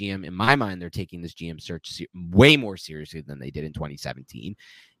taking this GM. In my mind, they're taking this GM search way more seriously than they did in 2017.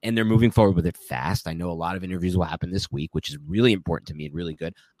 And they're moving forward with it fast. I know a lot of interviews will happen this week, which is really important to me and really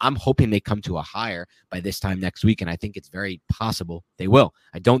good. I'm hoping they come to a hire by this time next week, and I think it's very possible they will.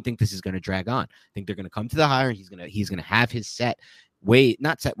 I don't think this is going to drag on. I think they're going to come to the hire, and he's going to have his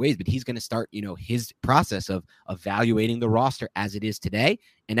not set ways, but he's going to start, his process of evaluating the roster as it is today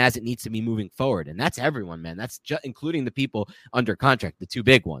and as it needs to be moving forward. And that's everyone, man. That's just including the people under contract, the two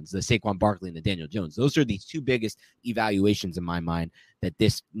big ones, the Saquon Barkley and the Daniel Jones. Those are the two biggest evaluations in my mind that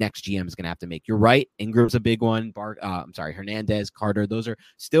this next GM is going to have to make. You're right. Ingram's a big one. Hernandez, Carter, those are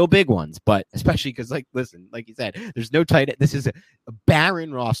still big ones, but especially because, like you said, there's no tight end. This is a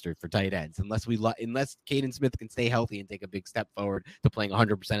barren roster for tight ends unless Caden Smith can stay healthy and take a big step forward to playing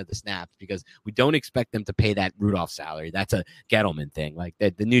 100% of the snaps, because we don't expect them to pay that Rudolph salary. That's a Gettleman thing. Like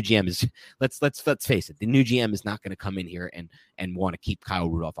the new GM is, let's face it, the new GM is not going to come in here and want to keep Kyle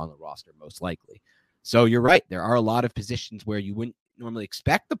Rudolph on the roster, most likely. So you're right. There are a lot of positions where you wouldn't normally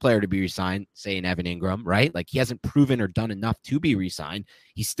expect the player to be re-signed, say in Evan Ingram, right? Like he hasn't proven or done enough to be re-signed.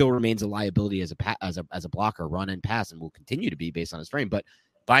 He still remains a liability as a blocker, run and pass, and will continue to be based on his frame. But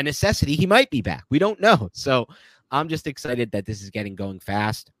by necessity, he might be back. We don't know. So I'm just excited that this is getting going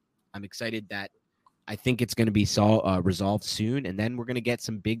fast. I'm excited that I think it's going to be resolved soon, and then we're going to get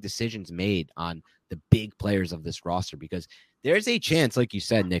some big decisions made on the big players of this roster, because there's a chance, like you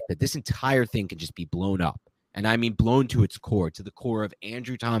said, Nick, that this entire thing can just be blown up. And I mean blown to its core, to the core of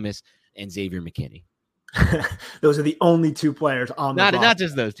Andrew Thomas and Xavier McKinney. Those are the only two players on the roster. Not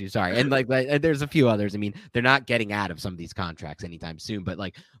just those two, sorry. And like there's a few others. I mean, they're not getting out of some of these contracts anytime soon, but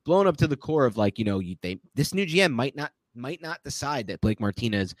like blown up to the core of like, this new GM might not decide that Blake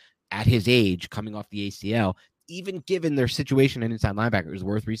Martinez at his age coming off the ACL, even given their situation and inside linebacker, is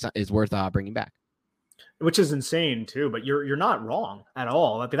worth bringing back. Which is insane too, but you're not wrong at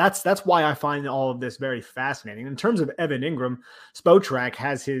all. I mean, that's why I find all of this very fascinating. In terms of Evan Ingram, Spotrac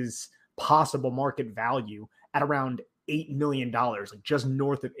has his possible market value at around $8 million, like just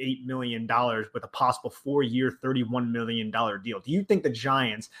north of $8 million, with a possible 4-year, $31 million deal. Do you think the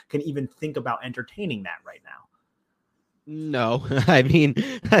Giants can even think about entertaining that right now? No, I mean,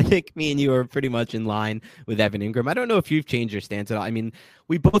 I think me and you are pretty much in line with Evan Ingram. I don't know if you've changed your stance at all. I mean,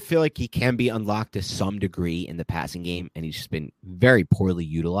 we both feel like he can be unlocked to some degree in the passing game, and he's just been very poorly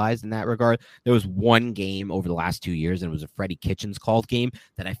utilized in that regard. There was one game over the last 2 years, and it was a Freddie Kitchens called game,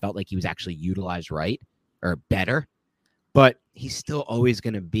 that I felt like he was actually utilized right or better. But he's still always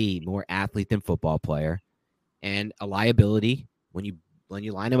going to be more athlete than football player, and a liability when you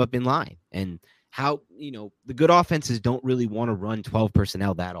line him up in line. And how, the good offenses don't really want to run 12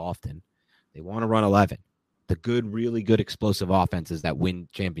 personnel that often. They want to run 11. The good, really good explosive offenses that win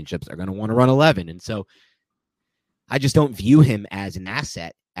championships are going to want to run 11. And so I just don't view him as an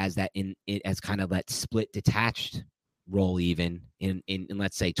asset, as kind of that split detached role, even in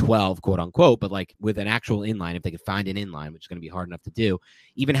let's say 12, quote unquote, but like with an actual inline, if they could find an inline, which is going to be hard enough to do,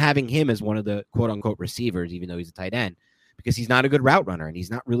 even having him as one of the quote unquote receivers, even though he's a tight end, because he's not a good route runner and he's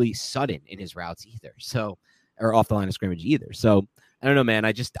not really sudden in his routes either. So, or off the line of scrimmage either. So I don't know, man.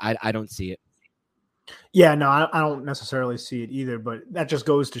 I don't see it. Yeah, no, I don't necessarily see it either, but that just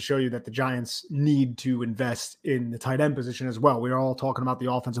goes to show you that the Giants need to invest in the tight end position as well. We're all talking about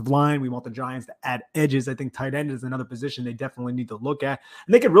the offensive line. We want the Giants to add edges. I think tight end is another position they definitely need to look at,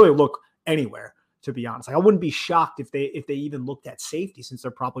 and they could really look anywhere, to be honest. Like, I wouldn't be shocked if they even looked at safety, since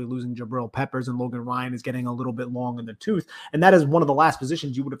they're probably losing Jabril Peppers and Logan Ryan is getting a little bit long in the tooth. And that is one of the last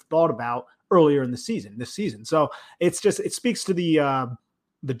positions you would have thought about earlier in this season. So it speaks to the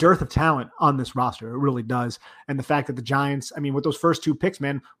dearth of talent on this roster. It really does. And the fact that the Giants, I mean, with those first two picks,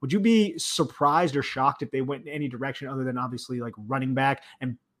 man, would you be surprised or shocked if they went in any direction other than obviously like running back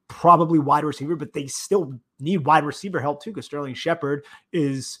and probably wide receiver? But they still need wide receiver help too, because Sterling Shepard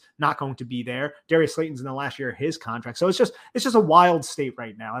is not going to be there. Darius Slayton's in the last year of his contract. So it's just a wild state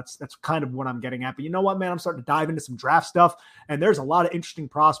right now. That's kind of what I'm getting at. But you know what, man, I'm starting to dive into some draft stuff, and there's a lot of interesting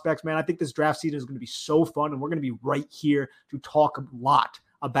prospects, man. I think this draft season is going to be so fun, and we're going to be right here to talk a lot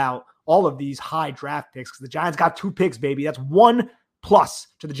about all of these high draft picks, because the Giants got 2 picks, baby. That's 1 plus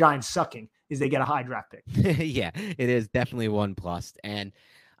to the Giants sucking, is they get a high draft pick. Yeah, it is definitely 1 plus. And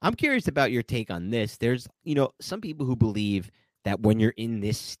I'm curious about your take on this. There's, some people who believe that when you're in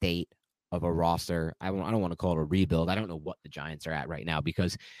this state of a roster, I don't want to call it a rebuild. I don't know what the Giants are at right now,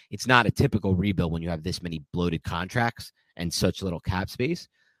 because it's not a typical rebuild when you have this many bloated contracts and such little cap space.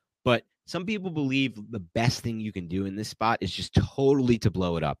 But some people believe the best thing you can do in this spot is just totally to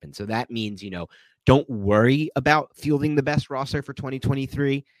blow it up. And so that means, don't worry about fielding the best roster for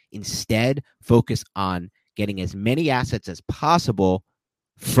 2023. Instead, focus on getting as many assets as possible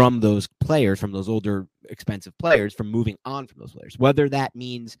from those players, from those older, expensive players, from moving on from those players. Whether that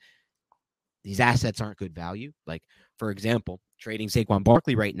means these assets aren't good value. Like, for example, trading Saquon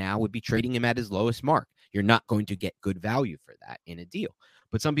Barkley right now would be trading him at his lowest mark. You're not going to get good value for that in a deal.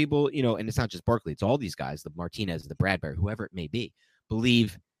 But some people, and it's not just Barkley, it's all these guys, the Martinez, the Bradbury, whoever it may be,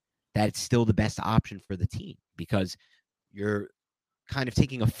 believe that it's still the best option for the team because you're kind of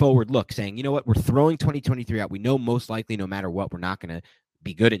taking a forward look saying, you know what, we're throwing 2023 out. We know most likely no matter what, we're not going to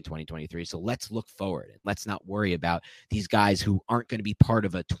be good in 2023. So let's look forward and let's not worry about these guys who aren't going to be part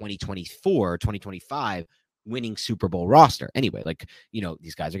of a 2024 or 2025 winning Super Bowl roster. Anyway,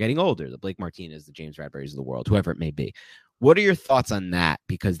 these guys are getting older, the Blake Martinez, the James Bradburys of the world, whoever it may be. What are your thoughts on that?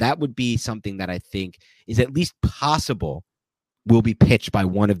 Because that would be something that I think is at least possible will be pitched by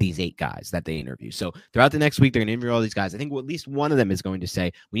one of these 8 guys that they interview. So throughout the next week, they're going to interview all these guys. I think at least one of them is going to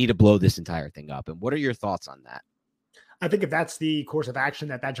say, we need to blow this entire thing up. And what are your thoughts on that? I think if that's the course of action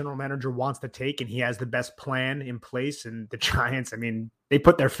that general manager wants to take and he has the best plan in place, and the Giants, I mean, they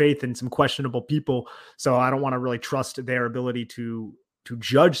put their faith in some questionable people. So I don't want to really trust their ability to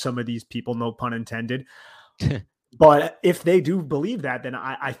judge some of these people, no pun intended. But if they do believe that, then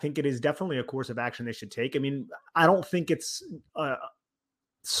I think it is definitely a course of action they should take. I mean, I don't think it's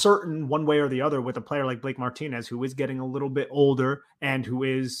certain one way or the other with a player like Blake Martinez, who is getting a little bit older and who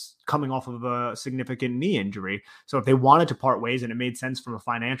is coming off of a significant knee injury. So if they wanted to part ways and it made sense from a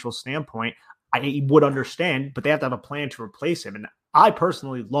financial standpoint, I would understand, but they have to have a plan to replace him. And I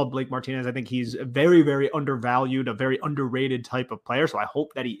personally love Blake Martinez. I think he's a very, very undervalued, a very underrated type of player. So I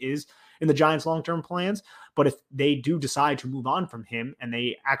hope that he is in the Giants' long-term plans. But if they do decide to move on from him and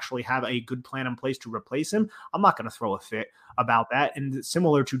they actually have a good plan in place to replace him, I'm not going to throw a fit about that. And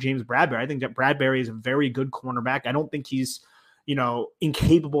similar to James Bradbury, I think that Bradbury is a very good cornerback. I don't think he's,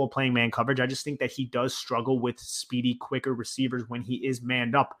 incapable of playing man coverage. I just think that he does struggle with speedy, quicker receivers when he is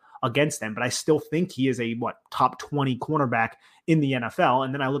manned up against them. But I still think he is a top 20 cornerback in the NFL.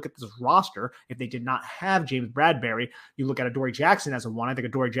 And then I look at this roster. If they did not have James Bradbury, you look at Adoree Jackson as a one. I think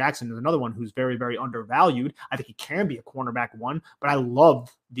Adoree Jackson is another one who's very, very undervalued. I think he can be a cornerback one, but I love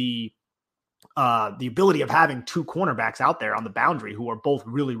the ability of having 2 cornerbacks out there on the boundary who are both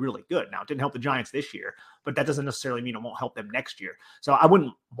really, really good. Now, it didn't help the Giants this year, but that doesn't necessarily mean it won't help them next year. So I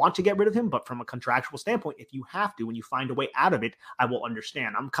wouldn't want to get rid of him, but from a contractual standpoint, if you have to, and you find a way out of it, I will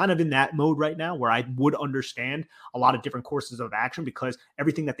understand. I'm kind of in that mode right now where I would understand a lot of different courses of action because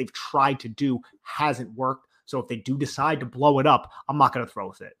everything that they've tried to do hasn't worked. So if they do decide to blow it up, I'm not going to throw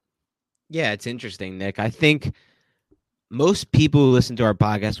with it. Yeah, it's interesting, Nick. I think most people who listen to our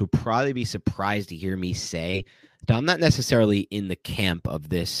podcast would probably be surprised to hear me say that I'm not necessarily in the camp of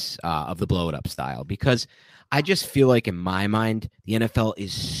this, of the blow it up style, because I just feel like in my mind, the NFL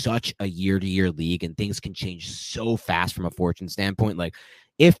is such a year-to-year league and things can change so fast from a fortune standpoint. Like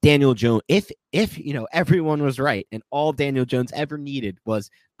if Daniel Jones, if everyone was right and all Daniel Jones ever needed was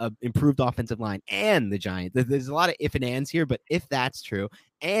an improved offensive line and the Giants, there's a lot of if and ands here, but if that's true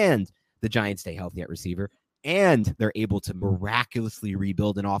and the Giants stay healthy at receiver, and they're able to miraculously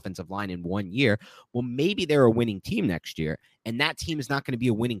rebuild an offensive line in 1 year, well, maybe they're a winning team next year. And that team is not going to be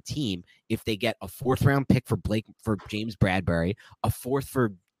a winning team if they get a 4th-round pick for James Bradbury, a 4th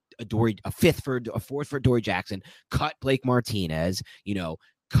for Adoree Jackson, cut Blake Martinez,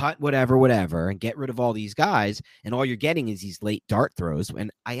 cut whatever, and get rid of all these guys. And all you're getting is these late dart throws.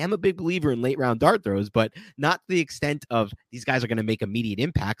 And I am a big believer in late round dart throws, but not to the extent of these guys are going to make immediate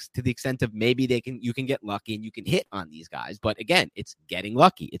impacts, to the extent of maybe you can get lucky and you can hit on these guys. But again, it's getting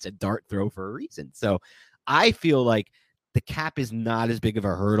lucky. It's a dart throw for a reason. So I feel like the cap is not as big of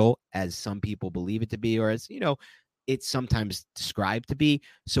a hurdle as some people believe it to be, or as, it's sometimes described to be.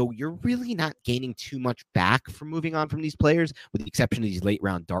 So you're really not gaining too much back from moving on from these players, with the exception of these late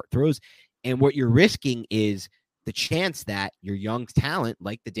round dart throws. And what you're risking is the chance that your young talent,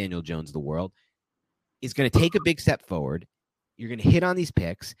 like the Daniel Jones of the world, is going to take a big step forward. You're going to hit on these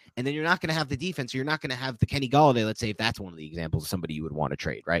picks, and then you're not going to have the defense. Or you're not going to have the Kenny Golladay, let's say, if that's one of the examples of somebody you would want to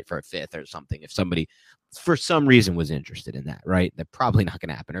trade, right, for a 5th or something. If somebody, for some reason, was interested in that, right, that's probably not going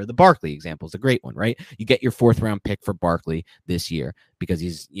to happen. Or the Barkley example is a great one, right? You get your 4th-round pick for Barkley this year because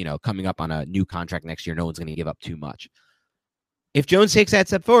he's, coming up on a new contract next year. No one's going to give up too much. If Jones takes that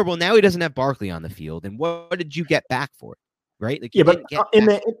step forward, well, now he doesn't have Barkley on the field, and what did you get back for it, right? Like, yeah, but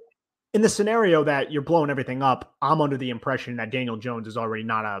in the scenario that you're blowing everything up, I'm under the impression that Daniel Jones is already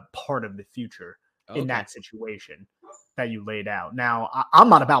not a part of the future in that situation that you laid out. Now, I'm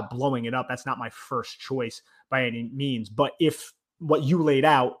not about blowing it up. That's not my first choice by any means. But if what you laid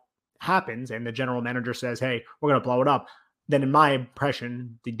out happens and the general manager says, hey, we're going to blow it up, then in my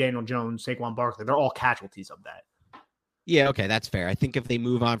impression, the Daniel Jones, Saquon Barkley, they're all casualties of that. Yeah, okay, that's fair. I think if they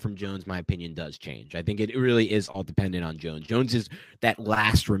move on from Jones, my opinion does change. I think it really is all dependent on Jones. Jones is that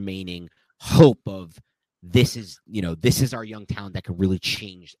last remaining hope of this is our young talent that could really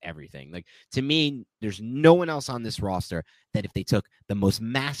change everything. Like, to me, there's no one else on this roster that if they took the most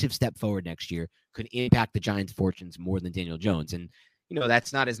massive step forward next year could impact the Giants' fortunes more than Daniel Jones. And,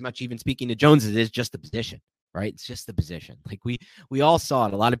 that's not as much even speaking to Jones as it is just the position. Right? It's just the position. Like we all saw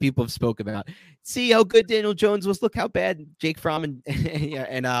it. A lot of people have spoke about, see how good Daniel Jones was. Look how bad Jake Fromm and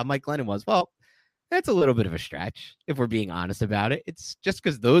Mike Glennon was. Well, that's a little bit of a stretch if we're being honest about it. It's just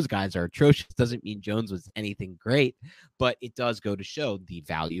because those guys are atrocious doesn't mean Jones was anything great, but it does go to show the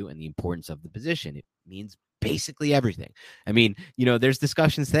value and the importance of the position. It means basically everything. I mean, there's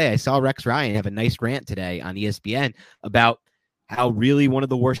discussions today. I saw Rex Ryan have a nice rant today on ESPN about how really one of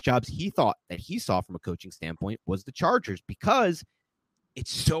the worst jobs he thought that he saw from a coaching standpoint was the Chargers, because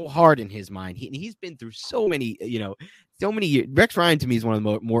it's so hard in his mind. He's been through so many years. Rex Ryan, to me, is one of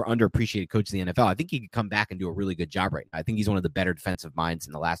the more underappreciated coaches in the NFL. I think he could come back and do a really good job right now. I think he's one of the better defensive minds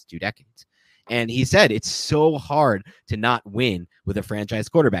in the last 2 decades. And he said it's so hard to not win with a franchise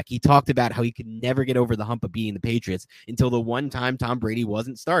quarterback. He talked about how he could never get over the hump of beating the Patriots until the one time Tom Brady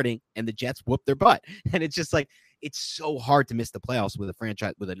wasn't starting and the Jets whooped their butt. And it's just like, it's so hard to miss the playoffs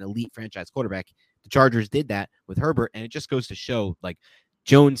with an elite franchise quarterback. The Chargers did that with Herbert, and it just goes to show, like,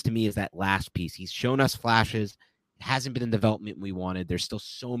 Jones to me is that last piece. He's shown us flashes. It hasn't been the development we wanted. There's still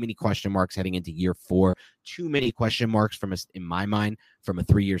so many question marks heading into year 4. Too many question marks in my mind, from a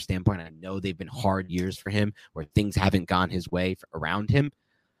 3-year standpoint. I know they've been hard years for him where things haven't gone his way around him.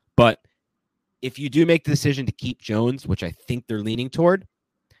 But if you do make the decision to keep Jones, which I think they're leaning toward,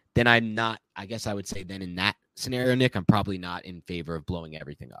 then I guess I would say then in that scenario, Nick, I'm probably not in favor of blowing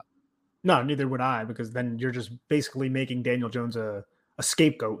everything up. No, neither would I, because then you're just basically making Daniel Jones a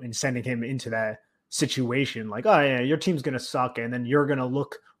scapegoat and sending him into that situation. Like, oh yeah, your team's going to suck, and then you're going to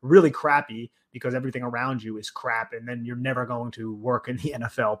look really crappy because everything around you is crap, and then you're never going to work in the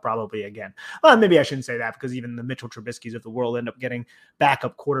NFL probably again. Well, maybe I shouldn't say that, because even the Mitchell Trubisky's of the world end up getting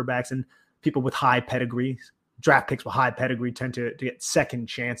backup quarterbacks, and people with high pedigree, draft picks with high pedigree, tend to get second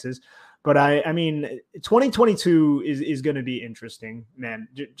chances. But I mean, 2022 is going to be interesting, man,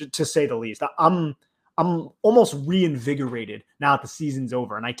 to say the least. I'm almost reinvigorated now that the season's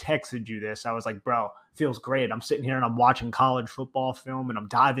over. And I texted you this. I was like, bro, feels great. I'm sitting here and I'm watching college football film and I'm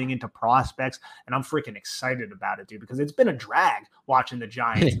diving into prospects, and I'm freaking excited about it, dude, because it's been a drag watching the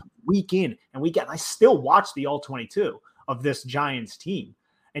Giants week in and week out. I still watch the all-22 of this Giants team.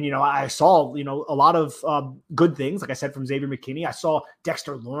 And, I saw, a lot of good things, like I said, from Xavier McKinney. I saw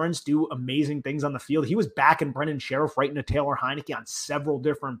Dexter Lawrence do amazing things on the field. He was backing Brendan Sheriff right into Taylor Heineke on several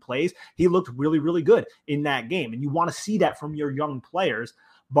different plays. He looked really, really good in that game. And you want to see that from your young players.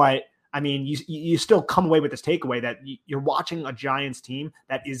 But, I mean, you still come away with this takeaway that you're watching a Giants team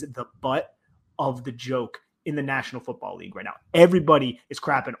that is the butt of the joke in the National Football League right now. Everybody is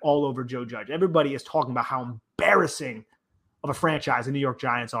crapping all over Joe Judge. Everybody is talking about how embarrassing of a franchise the New York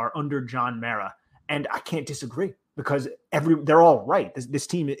Giants are under John Mara. And I can't disagree, because they're all right. This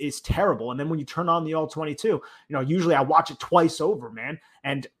team is terrible. And then when you turn on the all-22, usually I watch it twice over, man.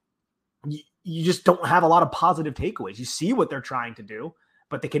 And you just don't have a lot of positive takeaways. You see what they're trying to do,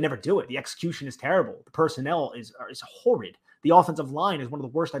 but they can never do it. The execution is terrible. The personnel is horrid. The offensive line is one of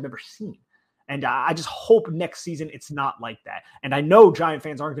the worst I've ever seen. And I just hope next season it's not like that. And I know Giant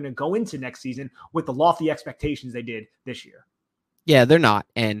fans aren't going to go into next season with the lofty expectations they did this year. Yeah, they're not.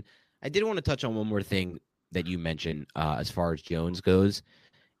 And I did want to touch on one more thing that you mentioned as far as Jones goes.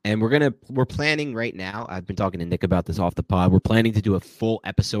 And we're planning right now. I've been talking to Nick about this off the pod. We're planning to do a full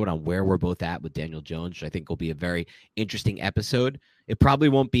episode on where we're both at with Daniel Jones, which I think will be a very interesting episode. It probably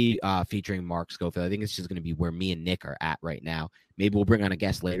won't be featuring Mark Schofield. I think it's just going to be where me and Nick are at right now. Maybe we'll bring on a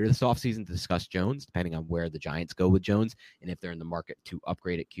guest later this offseason to discuss Jones, depending on where the Giants go with Jones and if they're in the market to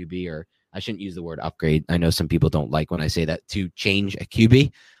upgrade at QB, or I shouldn't use the word upgrade. I know some people don't like when I say that, to change a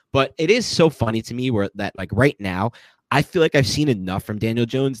QB. But it is so funny to me that right now, I feel like I've seen enough from Daniel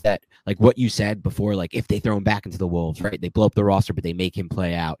Jones that, like what you said before, like if they throw him back into the Wolves, right? They blow up the roster, but they make him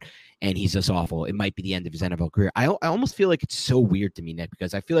play out and he's just awful. It might be the end of his NFL career. I almost feel like it's so weird to me, Nick,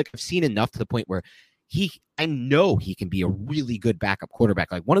 because I feel like I've seen enough to the point where I know he can be a really good backup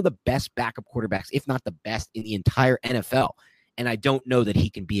quarterback, like one of the best backup quarterbacks, if not the best in the entire NFL. And I don't know that he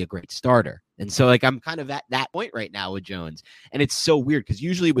can be a great starter. And so, like, I'm kind of at that point right now with Jones. And it's so weird because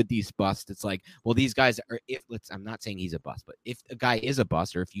usually with these busts, it's like, well, these guys are, I'm not saying he's a bust, but if a guy is a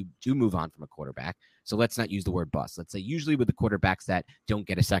bust, or if you do move on from a quarterback, so let's not use the word bust. Let's say usually with the quarterbacks that don't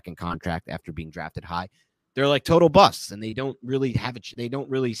get a second contract after being drafted high, they're like total busts, and they don't really they don't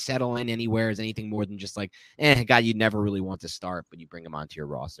really settle in anywhere as anything more than just like, a guy you'd never really want to start, but you bring him onto your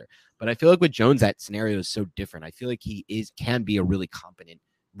roster. But I feel like with Jones, that scenario is so different. I feel like he can be a really competent,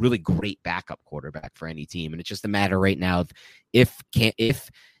 really great backup quarterback for any team. And it's just a matter right now of if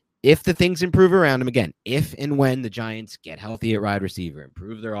the things improve around him again, if and when the Giants get healthy at wide receiver,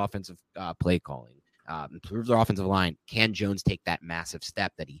 improve their offensive play calling, improve their offensive line, can Jones take that massive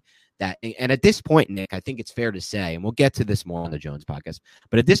step and at this point, Nick, I think it's fair to say, and we'll get to this more on the Jones podcast,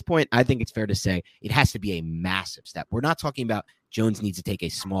 but at this point, I think it's fair to say it has to be a massive step. We're not talking about Jones needs to take a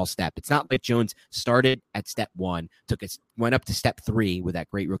small step. It's not like Jones started at step 1, went up to step 3 with that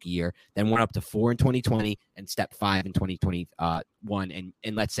great rookie year, then went up to 4 in 2020 and step 5 in 2021.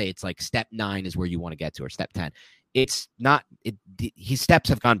 And let's say it's like step 9 is where you want to get to, or step 10. It's not, his steps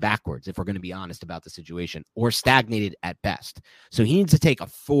have gone backwards, if we're going to be honest about the situation, or stagnated at best. So he needs to take a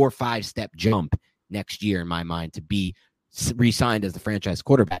 4 or 5 step jump next year, in my mind, to be re-signed as the franchise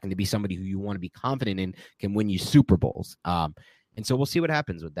quarterback and to be somebody who you want to be confident in can win you Super Bowls. And so we'll see what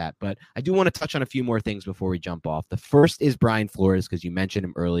happens with that. But I do want to touch on a few more things before we jump off. The first is Brian Flores, because you mentioned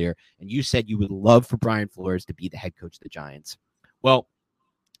him earlier, and you said you would love for Brian Flores to be the head coach of the Giants. Well,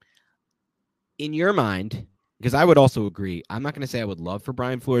 in your mind, because I would also agree, I'm not going to say I would love for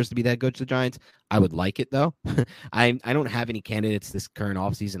Brian Flores to be the head coach of the Giants. I would like it, though. I don't have any candidates this current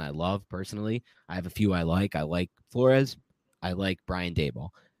offseason I love personally. I have a few I like. I like Flores. I like Brian Daboll.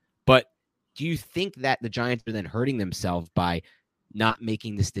 But do you think that the Giants are then hurting themselves by not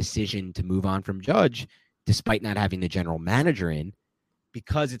making this decision to move on from Judge, despite not having the general manager in,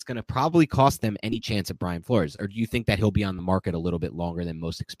 because it's going to probably cost them any chance at Brian Flores? Or do you think that he'll be on the market a little bit longer than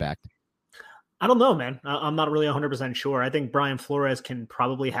most expect? I don't know, man. I'm not really 100% sure. I think Brian Flores can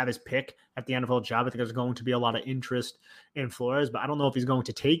probably have his pick at the NFL job. I think there's going to be a lot of interest in Flores, but I don't know if he's going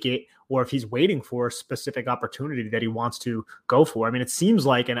to take it or if he's waiting for a specific opportunity that he wants to go for. I mean, it seems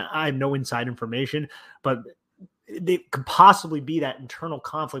like, and I have no inside information, but it could possibly be that internal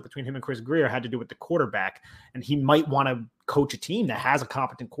conflict between him and Chris Grier had to do with the quarterback, and he might want to coach a team that has a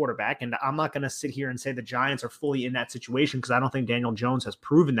competent quarterback. And I'm not going to sit here and say the Giants are fully in that situation because I don't think Daniel Jones has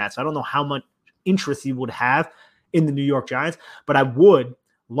proven that. So I don't know how much interest he would have in the New York Giants, but I would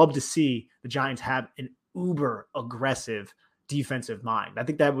love to see the Giants have an uber aggressive defensive mind. I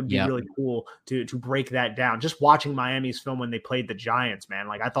think that would be really cool to break that down. Just watching Miami's film when they played the Giants, man,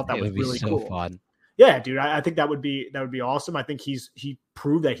 like I thought that was really cool. Fun. Yeah, dude, I think that would be awesome. I think he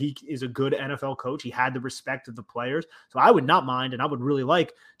proved that he is a good NFL coach. He had the respect of the players. So I would not mind, and I would really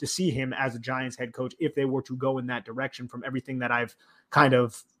like to see him as a Giants head coach if they were to go in that direction from everything that I've kind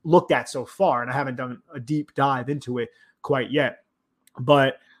of looked at so far. And I haven't done a deep dive into it quite yet.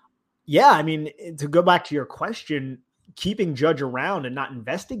 But yeah, I mean, to go back to your question, keeping Judge around and not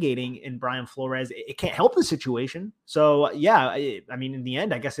investigating in Brian Flores, it can't help the situation. So yeah, I mean, in the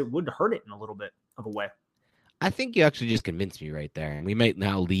end, I guess it would hurt it in a little bit of a way. I think you actually just convinced me right there, and we might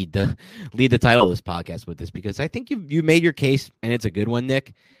now lead the title of this podcast with this, because I think you made your case, and it's a good one,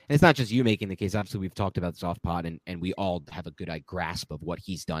 Nick. And it's not just you making the case. Obviously, we've talked about this off pod, and we all have a good grasp of what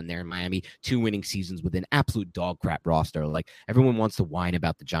he's done there in Miami. 2 winning seasons with an absolute dog crap roster. Like, everyone wants to whine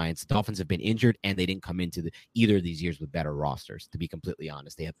about the Giants. The Dolphins have been injured, and they didn't come into either of these years with better rosters, to be completely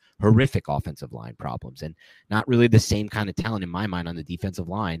honest. They have horrific offensive line problems, and not really the same kind of talent in my mind on the defensive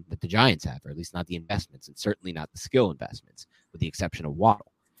line that the Giants have, or at least not the investments, and certainly not the skill investments, with the exception of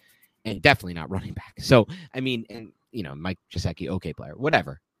Waddle, and definitely not running back. So, I mean, and, Mike Gesicki, okay player,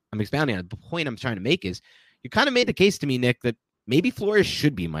 whatever. I'm expounding on. The point I'm trying to make is you kind of made the case to me, Nick, that maybe Flores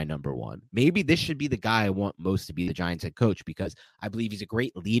should be my number one. Maybe this should be the guy I want most to be the Giants head coach, because I believe he's a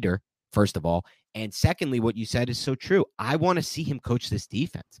great leader, first of all. And secondly, what you said is so true. I want to see him coach this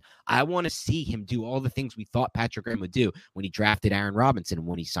defense. I want to see him do all the things we thought Patrick Graham would do when he drafted Aaron Robinson and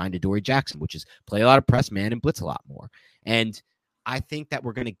when he signed Adoree Jackson, which is play a lot of press man and blitz a lot more. And I think that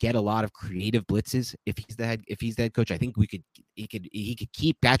we're going to get a lot of creative blitzes if he's the head coach. I think he could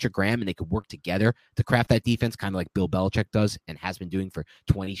keep Patrick Graham, and they could work together to craft that defense, kind of like Bill Belichick does and has been doing for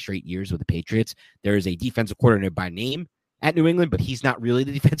 20 straight years with the Patriots. There is a defensive coordinator by name at New England, but he's not really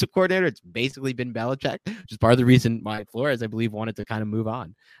the defensive coordinator. It's basically been Belichick, which is part of the reason why Flores, I believe, wanted to kind of move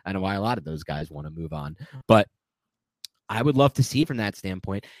on. I know why a lot of those guys want to move on, but I would love to see from that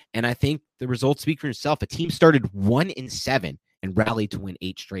standpoint. And I think the results speak for itself. A team started 1-7 and rallied to win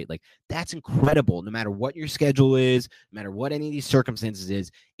 8 straight. Like, that's incredible. No matter what your schedule is, no matter what any of these circumstances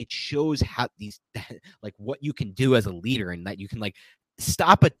is, it shows how like what you can do as a leader, and that you can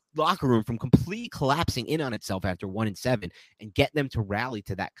stop a locker room from completely collapsing in on itself after 1-7 and get them to rally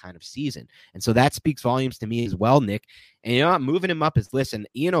to that kind of season. And so that speaks volumes to me as well, Nick. And I'm moving him up his list. And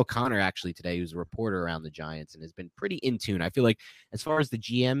Ian O'Connor actually today, who's a reporter around the Giants and has been pretty in tune. I feel like as far as the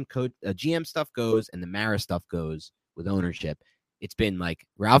GM stuff goes and the Mara stuff goes with ownership, it's been like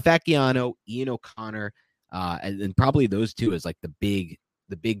Ralph Vacchiano, Ian O'Connor, and probably those two as like the big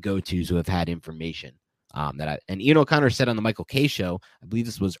go-tos who have had information. And Ian O'Connor said on the Michael Kay show, I believe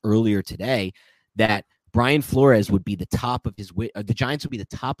this was earlier today, that Brian Flores would be the top of the Giants would be the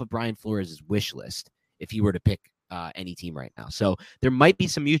top of Brian Flores' wish list if he were to pick any team right now. So there might be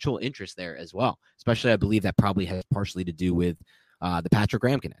some mutual interest there as well. Especially, I believe that probably has partially to do with the Patrick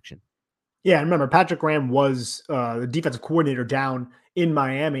Graham connection. Yeah, and remember, Patrick Graham was the defensive coordinator down in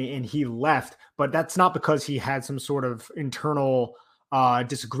Miami, and he left. But that's not because he had some sort of internal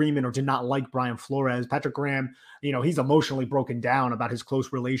disagreement or did not like Brian Flores. Patrick Graham, he's emotionally broken down about his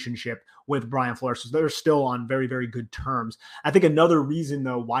close relationship with Brian Flores. So they're still on very, very good terms. I think another reason,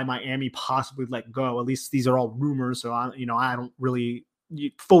 though, why Miami possibly let go, at least these are all rumors, so I don't really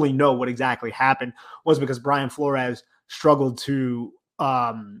fully know what exactly happened, was because Brian Flores struggled to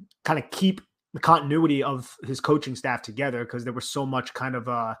kind of keep the continuity of his coaching staff together because there was so much kind of,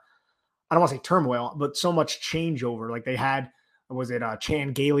 I don't want to say turmoil, but so much changeover. Like they had,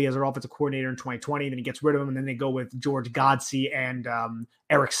 Chan Gailey as their offensive coordinator in 2020, then he gets rid of him, and then they go with George Godsey and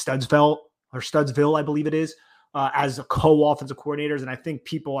Eric Studsville, I believe it is, as a co-offensive coordinators. And I think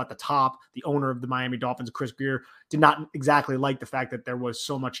people at the top, the owner of the Miami Dolphins, Chris Grier, did not exactly like the fact that there was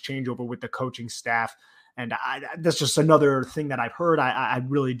so much changeover with the coaching staff. And that's just another thing that I've heard. I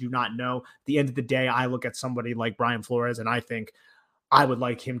really do not know. At the end of the day, I look at somebody like Brian Flores, and I think I would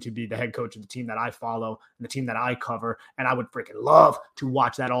like him to be the head coach of the team that I follow and the team that I cover. And I would freaking love to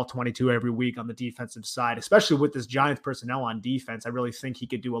watch that all 22 every week on the defensive side, especially with this Giants personnel on defense. I really think he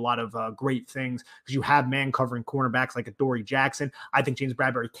could do a lot of great things because you have man covering cornerbacks like a Dory Jackson. I think James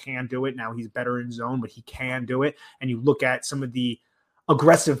Bradbury can do it. Now he's better in zone, but he can do it. And you look at some of the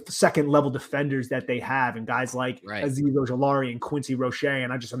aggressive second level defenders that they have and guys like Azeez Ojulari and Quincy Roche.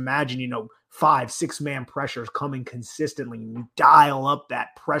 And I just imagine, 5-6 man pressures coming consistently. And you dial up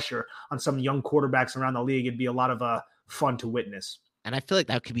that pressure on some young quarterbacks around the league. It'd be a lot of fun to witness. And I feel like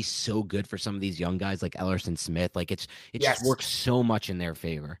that could be so good for some of these young guys like Ellerson Smith. Like it just works so much in their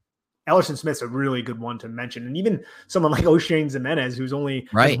favor. Ellerson Smith's a really good one to mention. And even someone like O'Shane Ximenez, who's only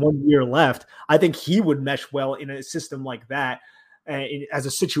has 1 year left, I think he would mesh well in a system like that. As a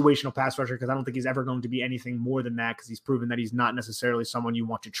situational pass rusher, because I don't think he's ever going to be anything more than that, because he's proven that he's not necessarily someone you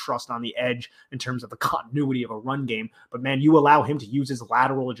want to trust on the edge in terms of the continuity of a run game. But man, you allow him to use his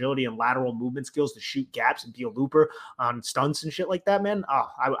lateral agility and lateral movement skills to shoot gaps and be a looper on stunts and shit like that, man.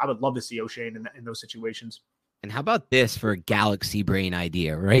 I would love to see O'Shane in those situations. And how about this for a galaxy brain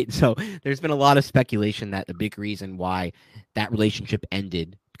idea, right? So there's been a lot of speculation that the big reason why that relationship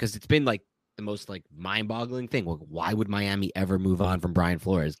ended, because it's been like the most like mind-boggling thing. Well, why would Miami ever move on from Brian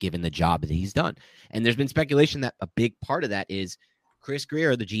Flores given the job that he's done? And there's been speculation that a big part of that is Chris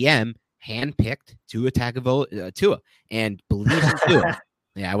Grier, the GM, handpicked Tua and believes in Tua.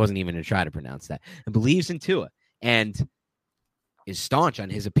 Yeah, I wasn't even going to try to pronounce that. And believes in Tua and is staunch on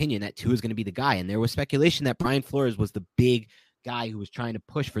his opinion that Tua is going to be the guy. And there was speculation that Brian Flores was the big guy who was trying to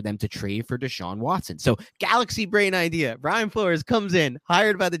push for them to trade for Deshaun Watson. So galaxy brain idea. Brian Flores comes in,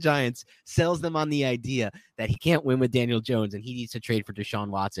 hired by the Giants, sells them on the idea that he can't win with Daniel Jones and he needs to trade for Deshaun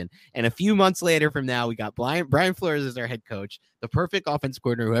Watson. And a few months later from now, we got Brian Flores as our head coach, the perfect offense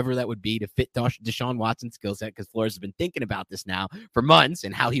coordinator, whoever that would be to fit Deshaun Watson's skill set, because Flores has been thinking about this now for months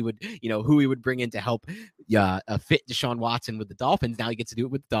and how he would, who he would bring in to help fit Deshaun Watson with the Dolphins. Now he gets to do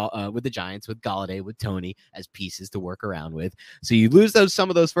it with the Giants, with Golladay, with Tony as pieces to work around with. So you lose some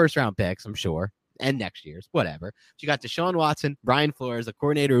of those first round picks, I'm sure, and next year's, whatever. But you got Deshaun Watson, Brian Flores, a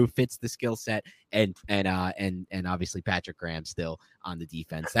coordinator who fits the skill set, and obviously Patrick Graham still on the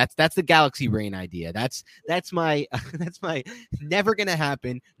defense. That's the galaxy brain idea. That's my never gonna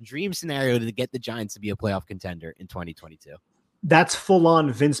happen dream scenario to get the Giants to be a playoff contender in 2022. That's full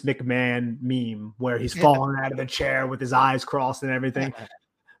on Vince McMahon meme where he's falling out of the chair with his eyes crossed and everything.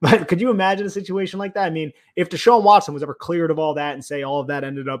 But could you imagine a situation like that? I mean, if Deshaun Watson was ever cleared of all that and say all of that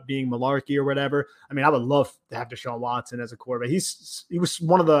ended up being malarkey or whatever, I mean, I would love to have Deshaun Watson as a quarterback. He was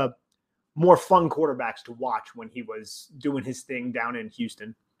one of the more fun quarterbacks to watch when he was doing his thing down in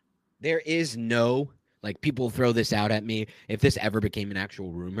Houston. There is no, like, people throw this out at me. If this ever became an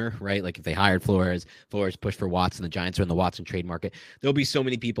actual rumor, right? Like if they hired Flores pushed for Watson, the Giants are in the Watson trade market. There'll be so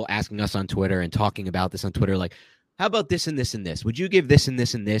many people asking us on Twitter and talking about this on Twitter, like, how about this and this and this? Would you give this and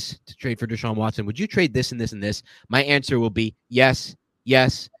this and this to trade for Deshaun Watson? Would you trade this and this and this? My answer will be yes,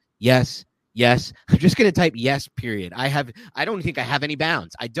 yes, yes, yes. I'm just going to type yes, period. I don't think I have any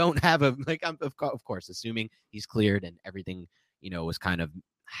bounds. I don't have I'm of course, assuming he's cleared and everything, was kind of,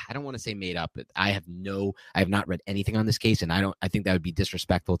 I don't want to say made up, but I have not read anything on this case. And I think that would be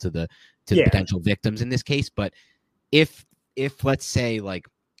disrespectful to the potential victims in this case. But if let's say, like,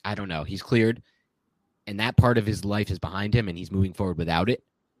 I don't know, he's cleared and that part of his life is behind him and he's moving forward without it,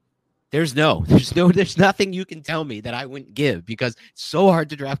 there's nothing you can tell me that I wouldn't give, because it's so hard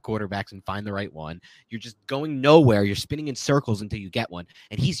to draft quarterbacks and find the right one. You're just going nowhere. You're spinning in circles until you get one.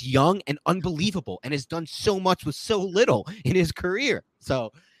 And he's young and unbelievable and has done so much with so little in his career.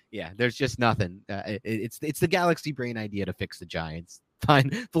 So, yeah, there's just nothing. It's the galaxy brain idea to fix the Giants. Fine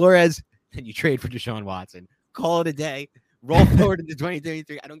Flores, and you trade for Deshaun Watson. Call it a day. Roll forward into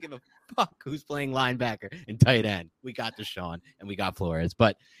 2033. I don't give a fuck who's playing linebacker and tight end. We got Deshaun and we got Flores.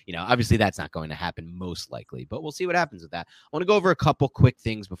 But, obviously that's not going to happen most likely. But we'll see what happens with that. I want to go over a couple quick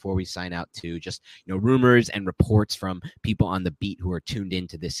things before we sign out too. Just, rumors and reports from people on the beat who are tuned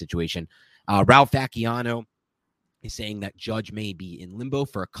into this situation. Ralph Vacchiano is saying that Judge may be in limbo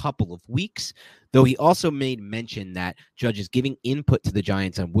for a couple of weeks, though he also made mention that Judge is giving input to the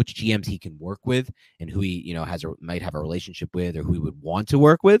Giants on which GMs he can work with and who he, might have a relationship with or who he would want to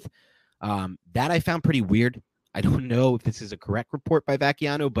work with. That I found pretty weird. I don't know if this is a correct report by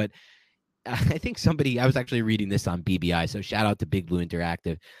Vacchiano, but I think I was actually reading this on BBI, so shout out to Big Blue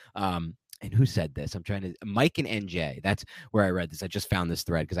Interactive. And who said this? Mike and NJ. That's where I read this. I just found this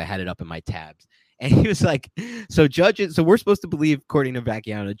thread because I had it up in my tabs. And he was like, so we're supposed to believe, according to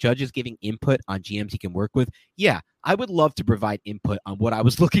Vacchiano, Judge is giving input on GMs he can work with. Yeah, I would love to provide input on what I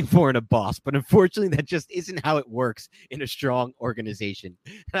was looking for in a boss, but unfortunately that just isn't how it works in a strong organization.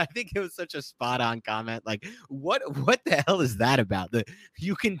 And I think it was such a spot on comment. Like, what the hell is that about?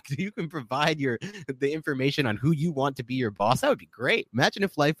 You can provide the information on who you want to be your boss. That would be great. Imagine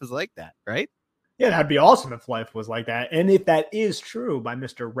if life was like that, right? Yeah, that'd be awesome if life was like that. And if that is true by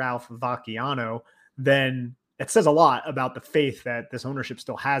Mr. Ralph Vacchiano, then it says a lot about the faith that this ownership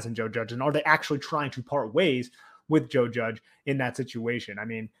still has in Joe Judge. And are they actually trying to part ways with Joe Judge in that situation? I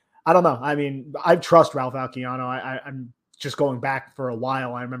mean, I don't know. I mean, I trust Ralph Vacchiano. I'm just going back for a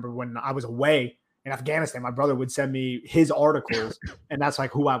while. I remember when I was away in Afghanistan, my brother would send me his articles, and that's like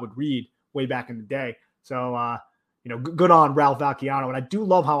who I would read way back in the day. So, good on Ralph Vacchiano. And I do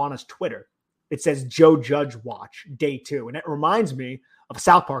love how on his Twitter, it says Joe Judge Watch Day 2. And it reminds me of a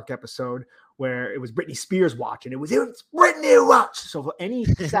South Park episode where it was Britney Spears Watch, and it was Britney Watch. So for any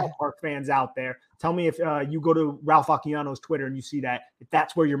South Park fans out there, tell me if you go to Ralph Vacchiano's Twitter and you see that, if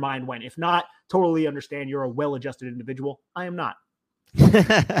that's where your mind went. If not, totally understand. You're a well-adjusted individual. I am not.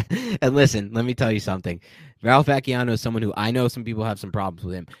 And listen, let me tell you something. Ralph Vacchiano is someone who I know some people have some problems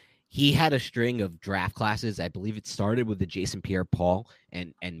with him. He had a string of draft classes. I believe it started with the Jason Pierre-Paul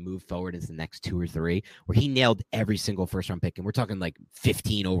and moved forward into the next 2 or 3, where he nailed every single first-round pick. And we're talking like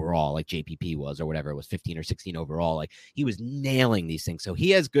 15 overall, like JPP was, or whatever. It was 15 or 16 overall. Like, he was nailing these things. So he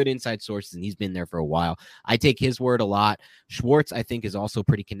has good inside sources, and he's been there for a while. I take his word a lot. Schwartz, I think, is also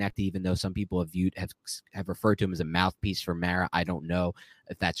pretty connected, even though some people have referred to him as a mouthpiece for Mara. I don't know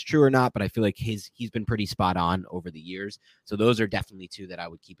if that's true or not, but I feel like he's been pretty spot on over the years. So those are definitely two that I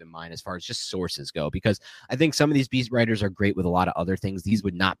would keep in mind as far as just sources go, because I think some of these beat writers are great with a lot of other things. These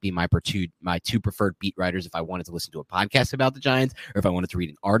would not be my two preferred beat writers if I wanted to listen to a podcast about the Giants, or if I wanted to read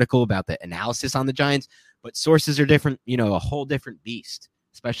an article about the analysis on the Giants. But sources are different, a whole different beast,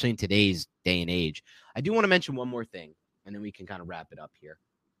 especially in today's day and age. I do want to mention one more thing, and then we can kind of wrap it up here.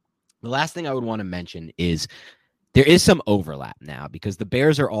 The last thing I would want to mention is there is some overlap now, because the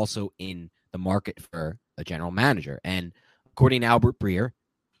Bears are also in the market for a general manager. And according to Albert Breer,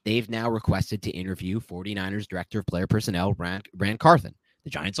 they've now requested to interview 49ers Director of Player Personnel, Ran Carthon. The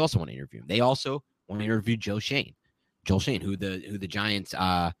Giants also want to interview him. They also want to interview Joel Schoen, who the Giants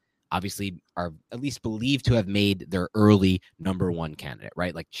obviously are at least believed to have made their early number one candidate,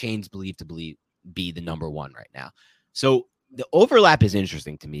 right? Like, Schoen's believed to be the number one right now. So the overlap is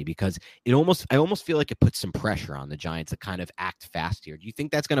interesting to me, because I almost feel like it puts some pressure on the Giants to kind of act fast here. Do you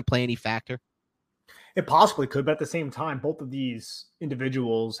think that's going to play any factor? It possibly could, but at the same time, both of these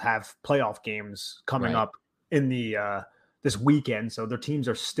individuals have playoff games coming up in the this weekend, so their teams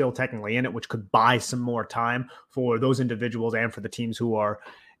are still technically in it, which could buy some more time for those individuals and for the teams who are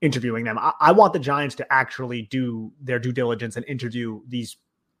interviewing them. I want the Giants to actually do their due diligence and interview these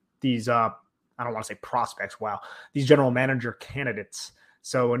I don't want to say prospects. Wow. These general manager candidates.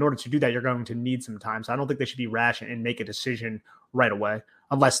 So in order to do that, you're going to need some time. So I don't think they should be rash and make a decision right away,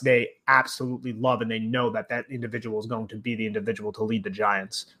 unless they absolutely love and they know that that individual is going to be the individual to lead the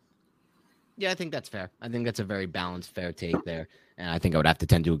Giants. Yeah, I think that's fair. I think that's a very balanced, fair take there. And I think I would have to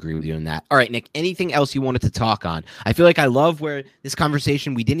tend to agree with you on that. All right, Nick, anything else you wanted to talk on? I feel like I love where this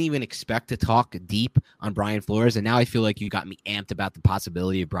conversation, we didn't even expect to talk deep on Brian Flores. And now I feel like you got me amped about the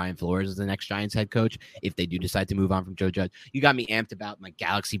possibility of Brian Flores as the next Giants head coach if they do decide to move on from Joe Judge. You got me amped about my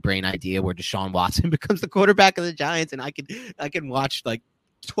galaxy brain idea where Deshaun Watson becomes the quarterback of the Giants. And I can watch like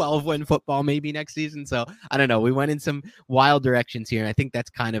 12-win football maybe next season. So I don't know. We went in some wild directions here. And I think that's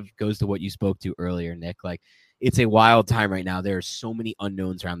kind of goes to what you spoke to earlier, Nick. Like, it's a wild time right now. There are so many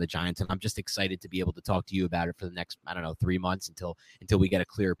unknowns around the Giants, and I'm just excited to be able to talk to you about it for the next, 3 months until we get a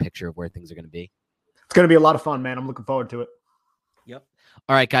clearer picture of where things are going to be. It's going to be a lot of fun, man. I'm looking forward to it. Yep.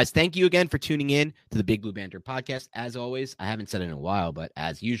 All right, guys. Thank you again for tuning in to the Big Blue Banter podcast. As always, I haven't said it in a while, but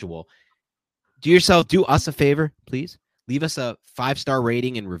as usual, do us a favor, please. Leave us a 5-star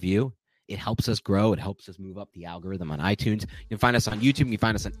rating and review. It helps us grow. It helps us move up the algorithm on iTunes. You can find us on YouTube. You can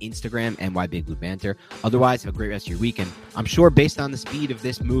find us on Instagram, NY Big Blue Banter. Otherwise, have a great rest of your weekend. I'm sure based on the speed of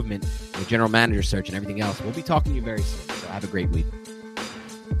this movement, the general manager search and everything else, we'll be talking to you very soon. So have a great week.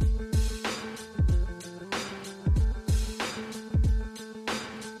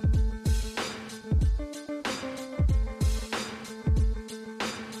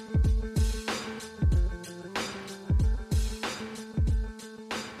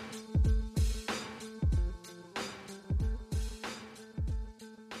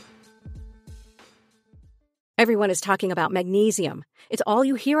 Everyone is talking about magnesium. It's all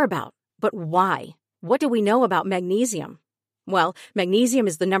you hear about. But why? What do we know about magnesium? Well, magnesium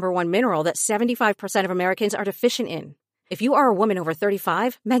is the number one mineral that 75% of Americans are deficient in. If you are a woman over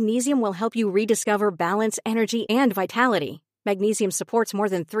 35, magnesium will help you rediscover balance, energy, and vitality. Magnesium supports more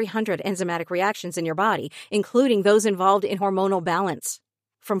than 300 enzymatic reactions in your body, including those involved in hormonal balance.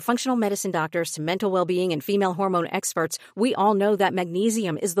 From functional medicine doctors to mental well-being and female hormone experts, we all know that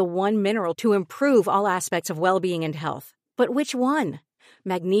magnesium is the one mineral to improve all aspects of well-being and health. But which one?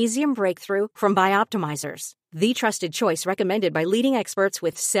 Magnesium Breakthrough from Bioptimizers, the trusted choice recommended by leading experts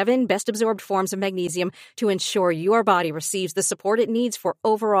with 7 best-absorbed forms of magnesium to ensure your body receives the support it needs for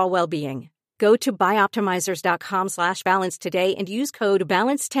overall well-being. Go to bioptimizers.com/balance today and use code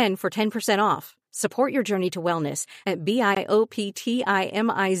BALANCE10 for 10% off. Support your journey to wellness at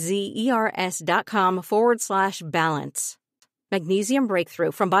bioptimizers.com/balance. Magnesium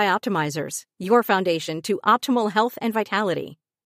Breakthrough from Bioptimizers, your foundation to optimal health and vitality.